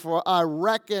 8:18. "For I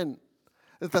reckon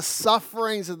that the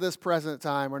sufferings of this present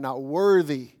time are not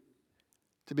worthy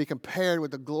to be compared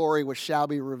with the glory which shall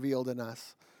be revealed in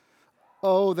us."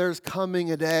 Oh, there's coming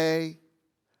a day.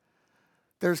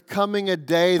 There's coming a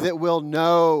day that we'll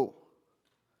know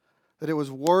that it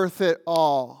was worth it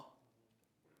all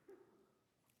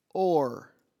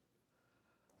or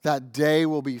that day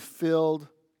will be filled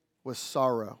with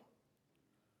sorrow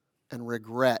and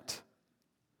regret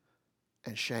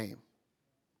and shame.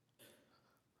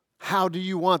 How do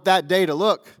you want that day to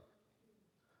look?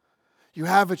 You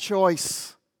have a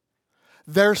choice.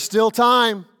 There's still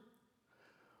time.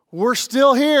 We're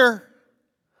still here.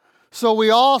 So we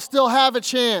all still have a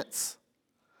chance.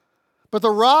 But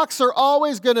the rocks are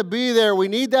always going to be there. We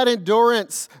need that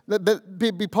endurance that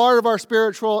be part of our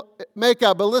spiritual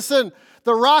makeup. But listen,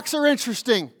 the rocks are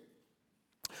interesting.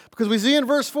 Because we see in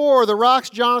verse 4, the rocks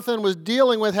Jonathan was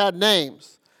dealing with had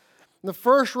names. And the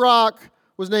first rock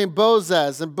was named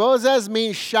Bozez. And Bozez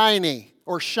means shiny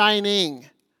or shining.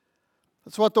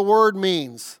 That's what the word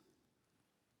means.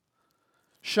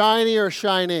 Shiny or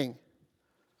shining.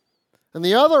 And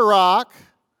the other rock,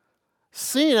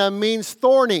 Sina, means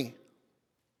thorny.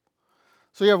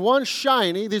 So you have one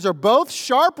shiny. These are both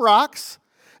sharp rocks.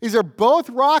 These are both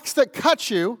rocks that cut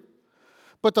you.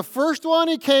 But the first one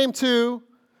he came to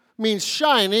means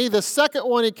shiny. The second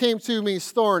one he came to means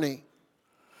thorny.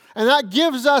 And that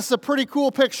gives us a pretty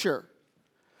cool picture.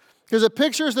 Because it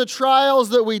pictures the trials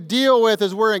that we deal with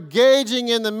as we're engaging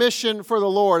in the mission for the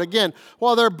Lord. Again,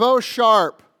 while they're both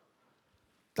sharp,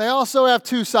 they also have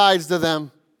two sides to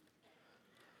them.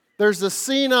 There's the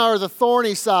Sina or the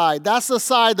thorny side. That's the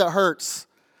side that hurts.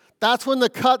 That's when the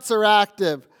cuts are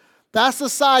active. That's the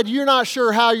side you're not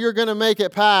sure how you're going to make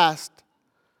it past.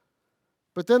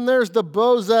 But then there's the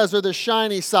Bozez or the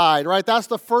shiny side, right? That's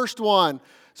the first one.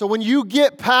 So when you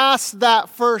get past that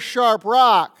first sharp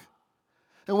rock,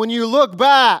 and when you look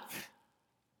back,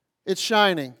 it's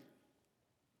shining.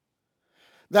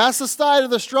 That's the side of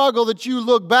the struggle that you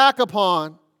look back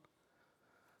upon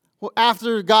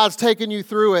after God's taken you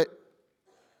through it.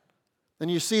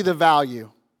 And you see the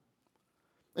value.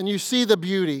 And you see the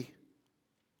beauty.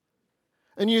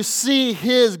 And you see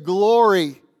His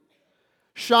glory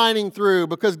shining through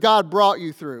because God brought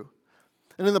you through.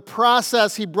 And in the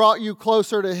process, He brought you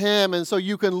closer to Him. And so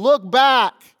you can look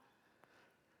back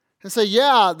and say,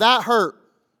 yeah, that hurt.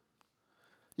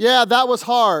 Yeah, that was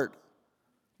hard.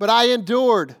 But I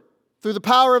endured through the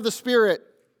power of the Spirit.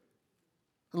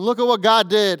 And look at what God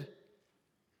did.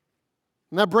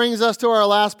 And that brings us to our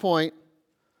last point.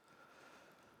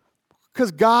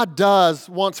 Because God does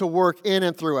want to work in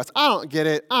and through us. I don't get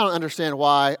it. I don't understand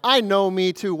why. I know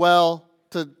me too well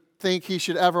to think He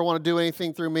should ever want to do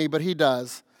anything through me, but He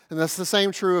does. And that's the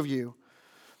same true of you.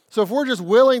 So if we're just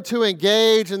willing to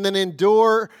engage and then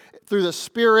endure through the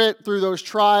Spirit, through those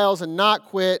trials and not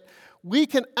quit, we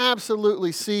can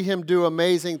absolutely see Him do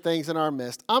amazing things in our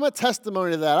midst. I'm a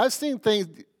testimony to that. I've seen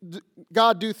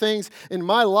God do things in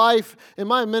my life, in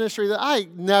my ministry that I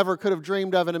never could have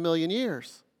dreamed of in a million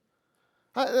years.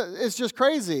 It's just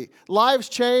crazy. Lives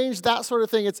change, that sort of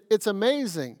thing. It's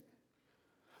amazing.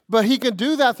 But He can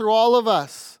do that through all of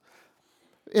us.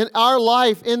 In our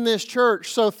life, in this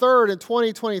church. So third, in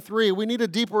 2023, we need a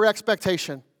deeper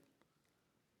expectation.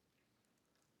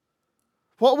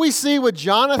 What we see with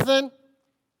Jonathan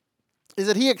is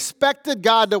that he expected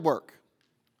God to work.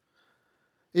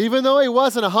 Even though he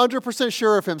wasn't 100%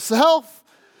 sure of himself,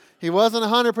 he wasn't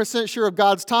 100% sure of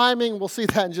God's timing. We'll see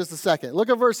that in just a second. Look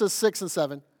at verses 6 and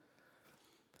 7.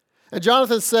 And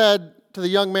Jonathan said to the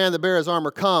young man that bare his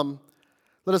armor, "Come,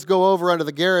 let us go over unto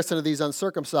the garrison of these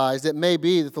uncircumcised. It may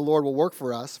be that the Lord will work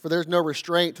for us, for there is no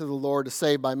restraint to the Lord to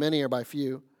save by many or by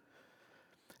few."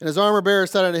 And his armor bearer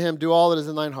said unto him, "Do all that is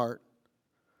in thine heart.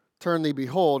 Turn thee,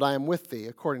 behold, I am with thee,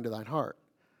 according to thine heart."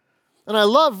 And I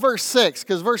love verse 6,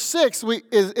 because verse 6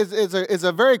 is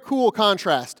a very cool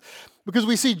contrast. Because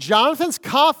we see Jonathan's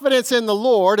confidence in the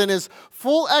Lord and his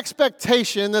full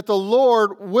expectation that the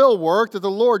Lord will work, that the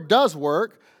Lord does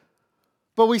work.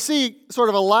 But we see sort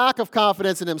of a lack of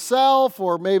confidence in himself,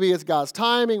 or maybe it's God's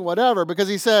timing, whatever, because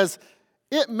he says,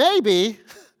 it may be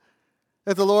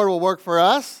that the Lord will work for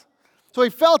us. So he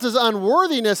felt his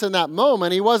unworthiness in that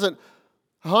moment. He wasn't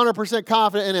 100%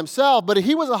 confident in himself, but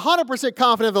he was 100%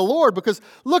 confident in the Lord, because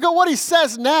look at what he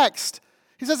says next.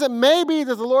 He says, it may be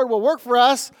that the Lord will work for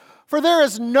us, for there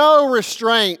is no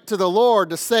restraint to the Lord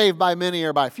to save by many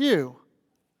or by few.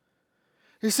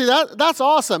 You see, that's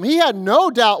awesome. He had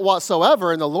no doubt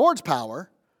whatsoever in the Lord's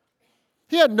power.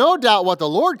 He had no doubt what the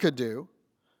Lord could do.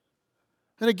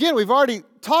 And again, we've already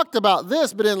talked about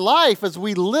this, but in life, as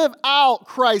we live out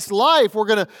Christ's life, we're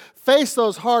going to face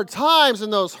those hard times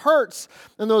and those hurts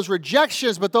and those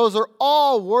rejections, but those are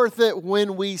all worth it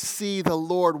when we see the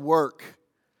Lord work,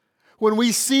 when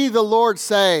we see the Lord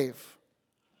save.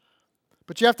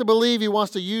 But you have to believe He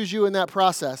wants to use you in that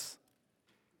process.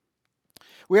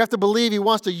 We have to believe He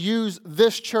wants to use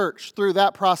this church through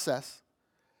that process.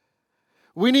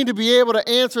 We need to be able to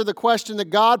answer the question that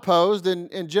God posed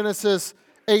in Genesis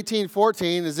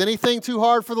 18:14. Is anything too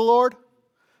hard for the Lord?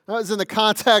 That was in the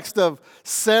context of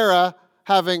Sarah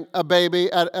having a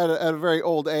baby at a very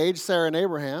old age, Sarah and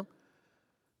Abraham.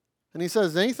 And he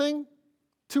says, is anything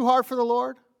too hard for the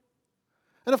Lord?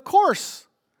 And of course,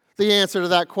 the answer to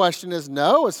that question is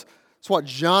no. It's what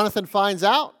Jonathan finds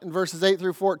out in verses 8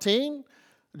 through 14.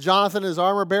 Jonathan and his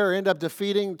armor bearer end up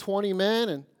defeating 20 men,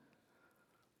 and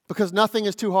because nothing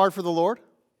is too hard for the Lord.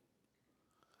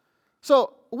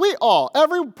 So we all,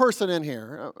 every person in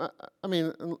here, I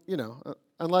mean, you know,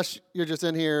 unless you're just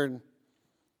in here and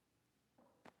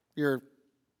you're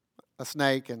a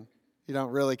snake and you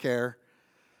don't really care.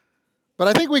 But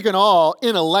I think we can all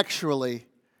intellectually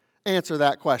answer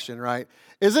that question, right?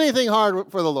 Is anything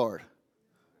hard for the Lord?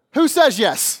 Who says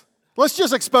yes? Let's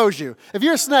just expose you. If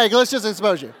you're a snake, let's just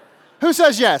expose you. Who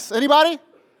says yes? Anybody?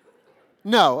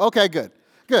 No. Okay, good.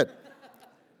 Good.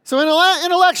 So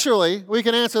intellectually, we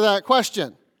can answer that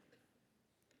question.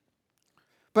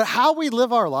 But how we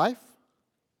live our life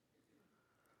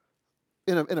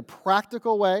in a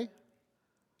practical way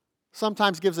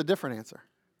sometimes gives a different answer.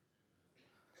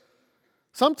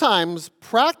 Sometimes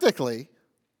practically,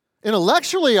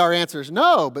 intellectually our answer is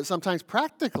no, but sometimes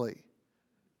practically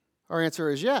our answer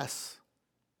is yes.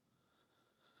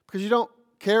 Because you don't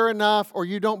care enough or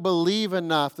you don't believe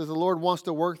enough that the Lord wants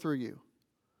to work through you.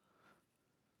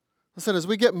 Listen, as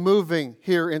we get moving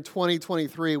here in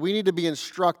 2023, we need to be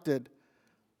instructed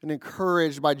and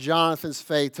encouraged by Jonathan's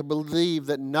faith to believe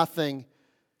that nothing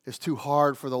is too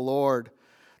hard for the Lord.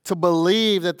 To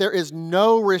believe that there is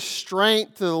no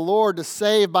restraint to the Lord to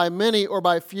save by many or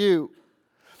by few.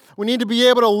 We need to be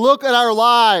able to look at our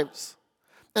lives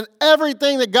and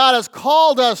everything that God has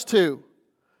called us to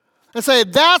and say,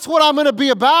 that's what I'm going to be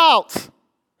about.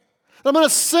 I'm going to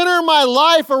center my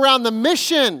life around the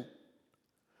mission.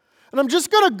 And I'm just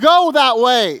going to go that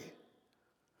way.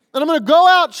 And I'm going to go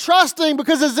out trusting,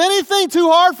 because is anything too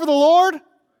hard for the Lord?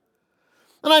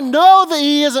 And I know that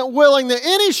He isn't willing that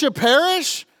any should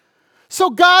perish. So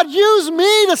God, use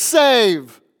me to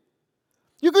save.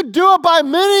 You could do it by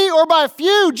many or by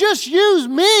few. Just use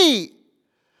me.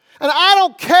 And I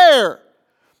don't care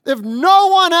if no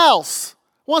one else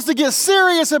wants to get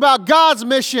serious about God's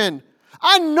mission.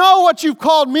 I know what you've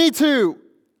called me to.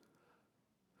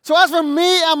 So as for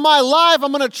me and my life,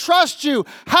 I'm going to trust you.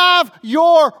 Have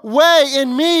your way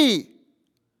in me.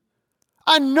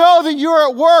 I know that you're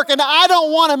at work and I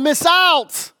don't want to miss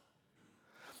out.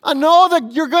 I know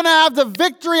that you're going to have the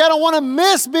victory. I don't want to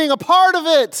miss being a part of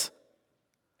it.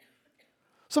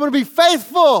 So I'm going to be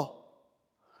faithful.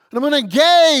 And I'm going to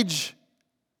engage.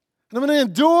 And I'm going to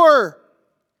endure.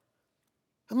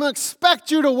 I'm going to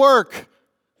expect you to work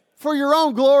for your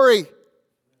own glory.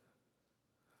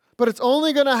 But it's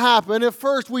only going to happen if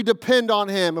first we depend on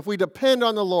Him, if we depend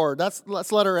on the Lord.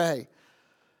 That's letter A.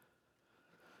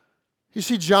 You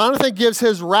see, Jonathan gives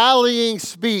his rallying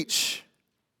speech,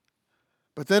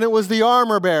 but then it was the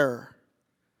armor bearer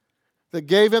that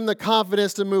gave him the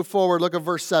confidence to move forward. Look at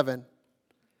verse 7.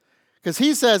 Because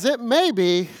he says, it may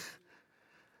be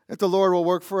that the Lord will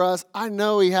work for us. I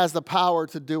know He has the power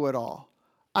to do it all.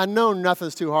 I know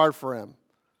nothing's too hard for Him.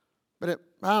 But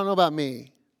I don't know about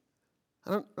me.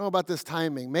 I don't know about this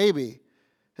timing. Maybe.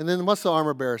 And then what's the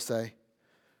armor bearer say?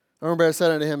 The armor bearer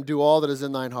said unto him, do all that is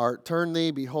in thine heart. Turn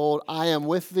thee, behold, I am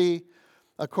with thee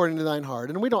according to thine heart.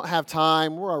 And we don't have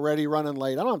time. We're already running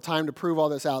late. I don't have time to prove all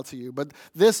this out to you. But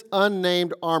this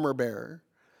unnamed armor bearer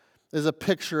is a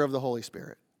picture of the Holy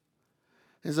Spirit.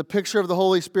 It's a picture of the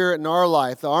Holy Spirit in our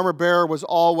life. The armor bearer was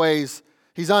always,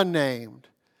 he's unnamed.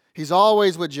 He's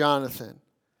always with Jonathan.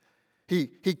 He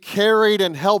carried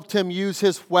and helped him use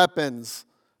his weapons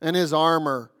and his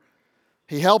armor.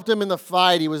 He helped him in the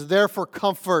fight. He was there for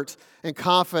comfort and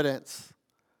confidence.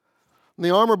 And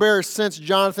the armor bearer sensed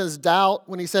Jonathan's doubt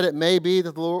when he said it may be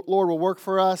that the Lord will work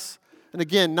for us. And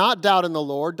again, not doubt in the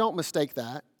Lord. Don't mistake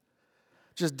that.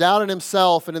 Just doubt in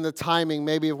himself and in the timing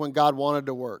maybe of when God wanted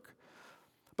to work.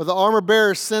 But the armor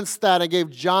bearer sensed that and gave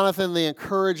Jonathan the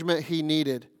encouragement he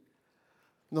needed.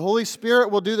 And the Holy Spirit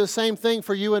will do the same thing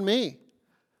for you and me.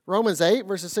 Romans 8,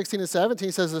 verses 16 and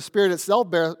 17 says, the Spirit itself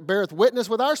beareth witness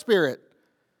with our spirit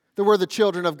that we're the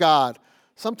children of God.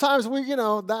 Sometimes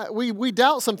we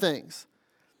doubt some things.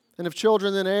 And if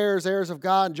children, then heirs, heirs of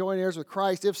God, and joint heirs with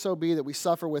Christ, if so be that we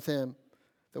suffer with Him,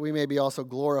 that we may be also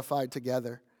glorified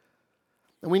together.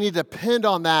 And we need to depend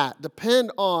on that.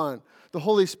 Depend on the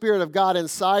Holy Spirit of God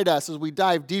inside us as we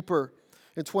dive deeper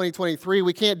in 2023.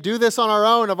 We can't do this on our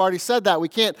own. I've already said that. We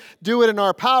can't do it in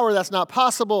our power. That's not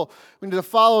possible. We need to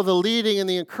follow the leading and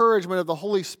the encouragement of the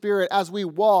Holy Spirit as we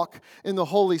walk in the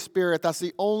Holy Spirit. That's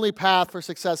the only path for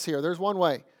success here. There's one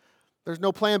way. There's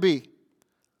no plan B.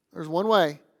 There's one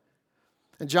way.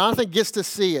 And Jonathan gets to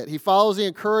see it. He follows the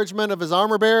encouragement of his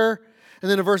armor bearer. And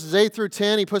then in verses 8 through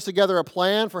 10, he puts together a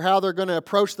plan for how they're going to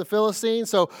approach the Philistines.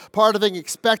 So part of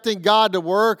expecting God to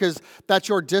work is that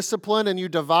you're disciplined and you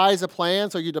devise a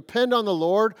plan. So you depend on the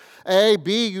Lord. A.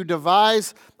 B. You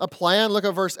devise a plan. Look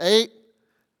at verse 8.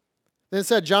 Then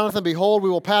said Jonathan, behold, we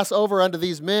will pass over unto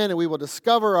these men, and we will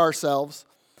discover ourselves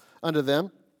unto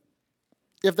them.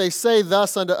 If they say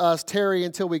thus unto us, tarry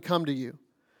until we come to you,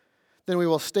 then we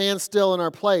will stand still in our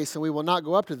place, and we will not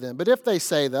go up to them. But if they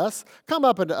say thus, come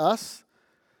up unto us,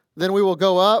 then we will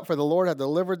go up, for the Lord hath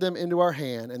delivered them into our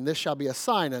hand, and this shall be a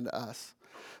sign unto us.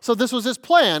 So this was his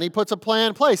plan. He puts a plan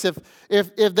in place. If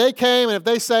they came and if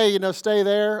they say, stay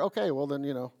there, okay, well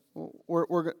then,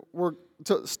 we're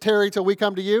tarry till we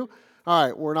come to you. All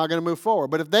right, we're not going to move forward.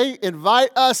 But if they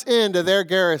invite us into their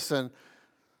garrison,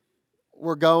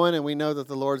 we're going, and we know that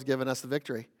the Lord's given us the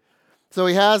victory. So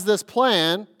he has this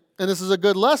plan, and this is a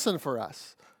good lesson for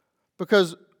us,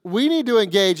 because we need to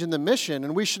engage in the mission,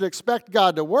 and we should expect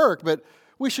God to work, but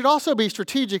we should also be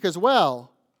strategic as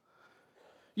well.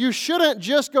 You shouldn't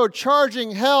just go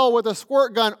charging hell with a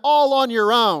squirt gun all on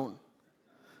your own,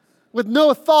 with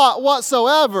no thought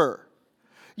whatsoever.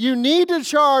 You need to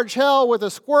charge hell with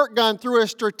a squirt gun through a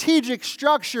strategic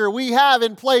structure we have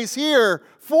in place here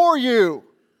for you.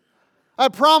 I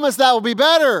promise that will be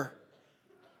better.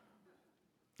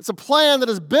 It's a plan that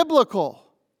is biblical.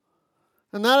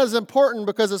 And that is important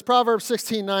because as Proverbs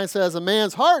 16:9 says, a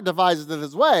man's heart devises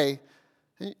his way.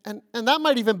 And that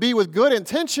might even be with good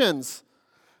intentions.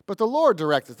 But the Lord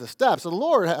directs the steps. So the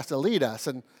Lord has to lead us.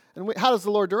 And how does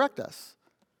the Lord direct us?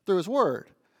 Through his word.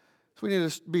 So we need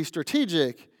to be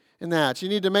strategic in that. You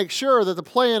need to make sure that the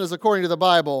plan is according to the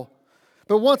Bible.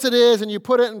 But once it is, and you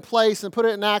put it in place and put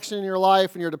it in action in your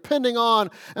life, and you're depending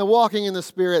on and walking in the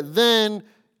Spirit, then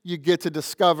you get to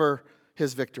discover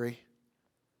his victory.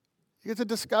 You get to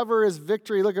discover his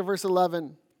victory. Look at verse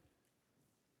 11.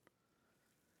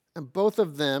 And both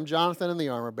of them, Jonathan and the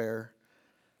armor bearer,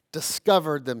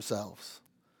 discovered themselves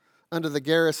under the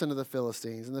garrison of the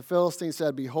Philistines. And the Philistines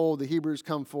said, behold, the Hebrews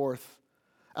come forth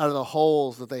out of the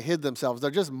holes that they hid themselves.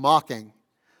 They're just mocking.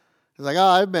 It's like,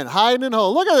 I've been hiding in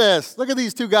holes. Look at this. Look at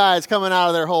these two guys coming out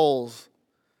of their holes.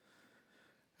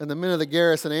 And the men of the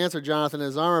garrison answered Jonathan and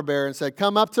his armor bearer and said,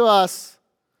 come up to us,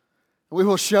 and we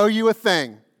will show you a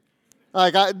thing.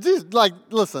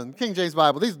 Listen, King James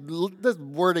Bible, this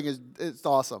wording is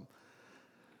awesome.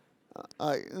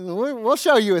 We'll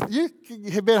show you.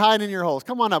 You have been hiding in your holes.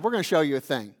 Come on up. We're going to show you a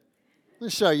thing. We'll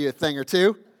show you a thing or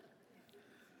two.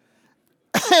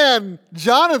 And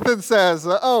Jonathan says,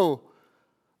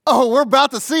 we're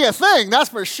about to see a thing. That's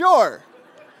for sure.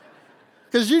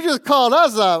 Because you just called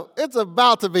us up. It's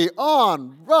about to be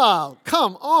on. Wow,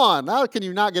 come on. How can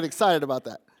you not get excited about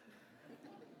that?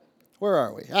 Where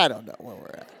are we? I don't know where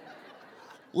we're at.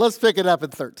 Let's pick it up in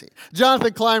 13.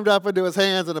 Jonathan climbed up into his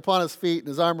hands and upon his feet, and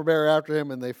his armor bearer after him,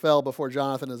 and they fell before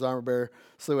Jonathan. His armor bearer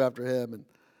slew after him. And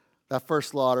that first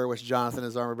slaughter, which Jonathan,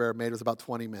 his armor bearer, made was about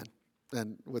 20 men.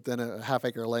 And within a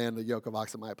half-acre land, a yoke of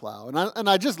oxen might plow. And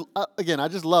I just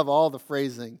love all the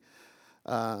phrasing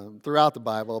throughout the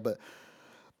Bible. But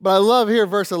I love here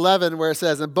verse 11 where it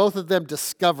says, and both of them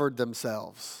discovered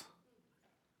themselves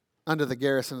under the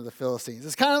garrison of the Philistines.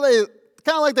 It's kind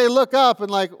of like they look up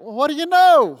and like, what do you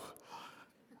know?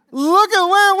 Look at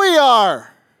where we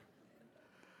are.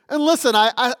 And listen,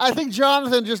 I think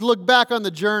Jonathan just looked back on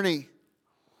the journey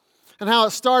and how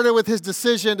it started with his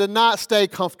decision to not stay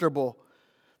comfortable,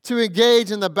 to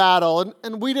engage in the battle.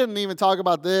 And we didn't even talk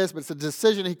about this, but it's a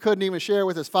decision he couldn't even share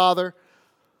with his father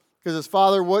because his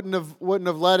father wouldn't have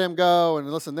let him go. And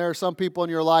listen, there are some people in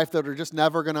your life that are just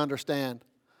never going to understand.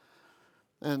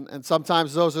 And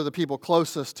sometimes those are the people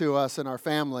closest to us in our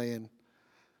family.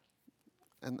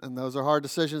 And those are hard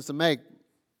decisions to make.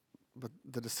 But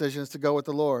the decision is to go with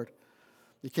the Lord.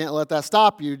 You can't let that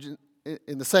stop you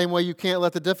in the same way you can't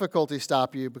let the difficulty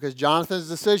stop you, because Jonathan's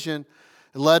decision,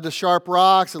 it led to sharp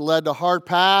rocks, it led to hard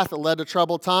path, it led to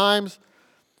troubled times,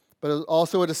 but it was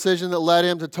also a decision that led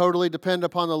him to totally depend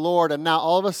upon the Lord. And now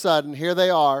all of a sudden, here they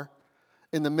are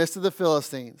in the midst of the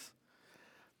Philistines.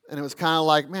 And it was kind of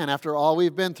like, man, after all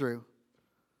we've been through,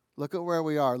 look at where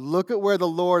we are. Look at where the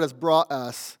Lord has brought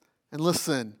us. And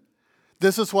listen,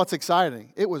 this is what's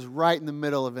exciting. It was right in the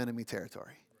middle of enemy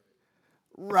territory.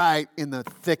 Right in the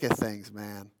thick of things,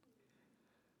 man.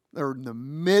 They're in the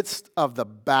midst of the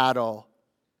battle.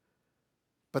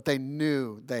 but they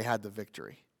knew they had the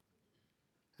victory.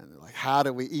 And they're like, how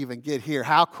did we even get here?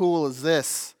 How cool is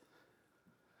this?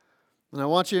 And I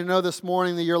want you to know this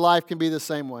morning that your life can be the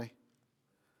same way.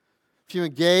 If you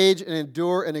engage and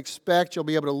endure and expect, you'll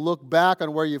be able to look back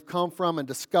on where you've come from and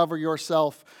discover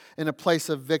yourself in a place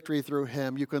of victory through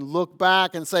Him. You can look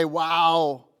back and say,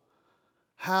 wow,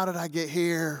 how did I get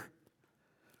here?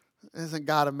 Isn't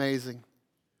God amazing?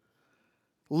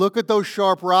 Look at those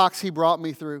sharp rocks He brought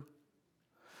me through.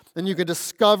 And you can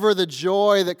discover the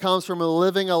joy that comes from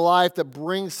living a life that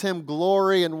brings Him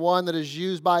glory and one that is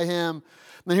used by Him.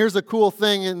 And here's the cool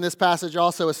thing in this passage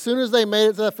also. As soon as they made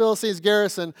it to the Philistines'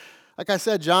 garrison, like I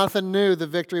said, Jonathan knew the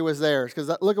victory was theirs. Because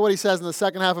look at what he says in the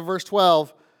second half of verse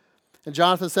 12. And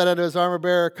Jonathan said unto his armor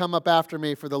bearer, come up after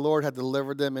me, for the Lord had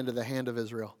delivered them into the hand of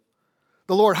Israel.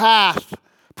 The Lord hath,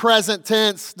 present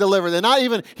tense, delivered them. Not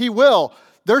even, He will.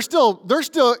 They're still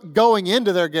going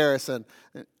into their garrison.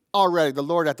 Already, the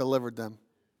Lord hath delivered them.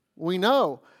 We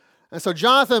know. And so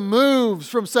Jonathan moves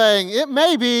from saying, it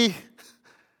may be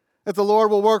that the Lord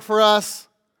will work for us,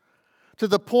 to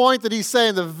the point that he's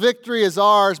saying the victory is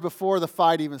ours before the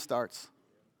fight even starts.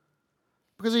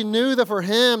 Because he knew that for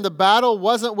him, the battle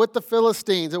wasn't with the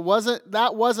Philistines. That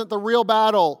wasn't the real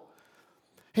battle.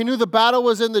 He knew the battle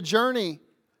was in the journey.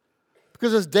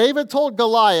 Because as David told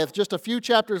Goliath just a few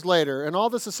chapters later, and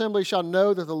all this assembly shall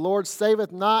know that the Lord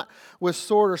saveth not with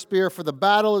sword or spear, for the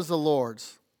battle is the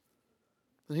Lord's,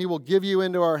 and He will give you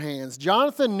into our hands.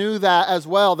 Jonathan knew that as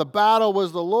well. The battle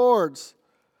was the Lord's.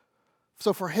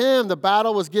 So for him, the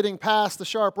battle was getting past the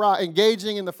sharp rock,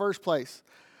 engaging in the first place.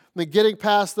 I mean, getting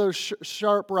past those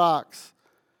sharp rocks,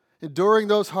 enduring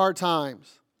those hard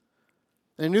times.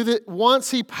 And he knew that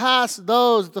once he passed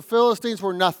those, the Philistines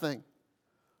were nothing.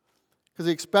 Because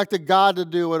he expected God to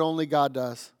do what only God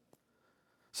does.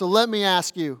 So let me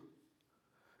ask you,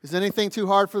 is anything too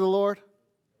hard for the Lord?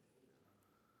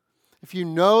 If you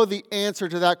know the answer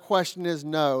to that question is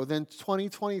no, then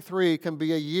 2023 can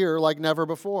be a year like never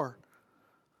before.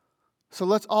 So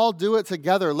let's all do it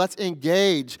together. Let's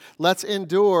engage. Let's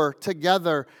endure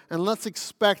together. And let's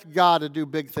expect God to do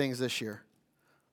big things this year.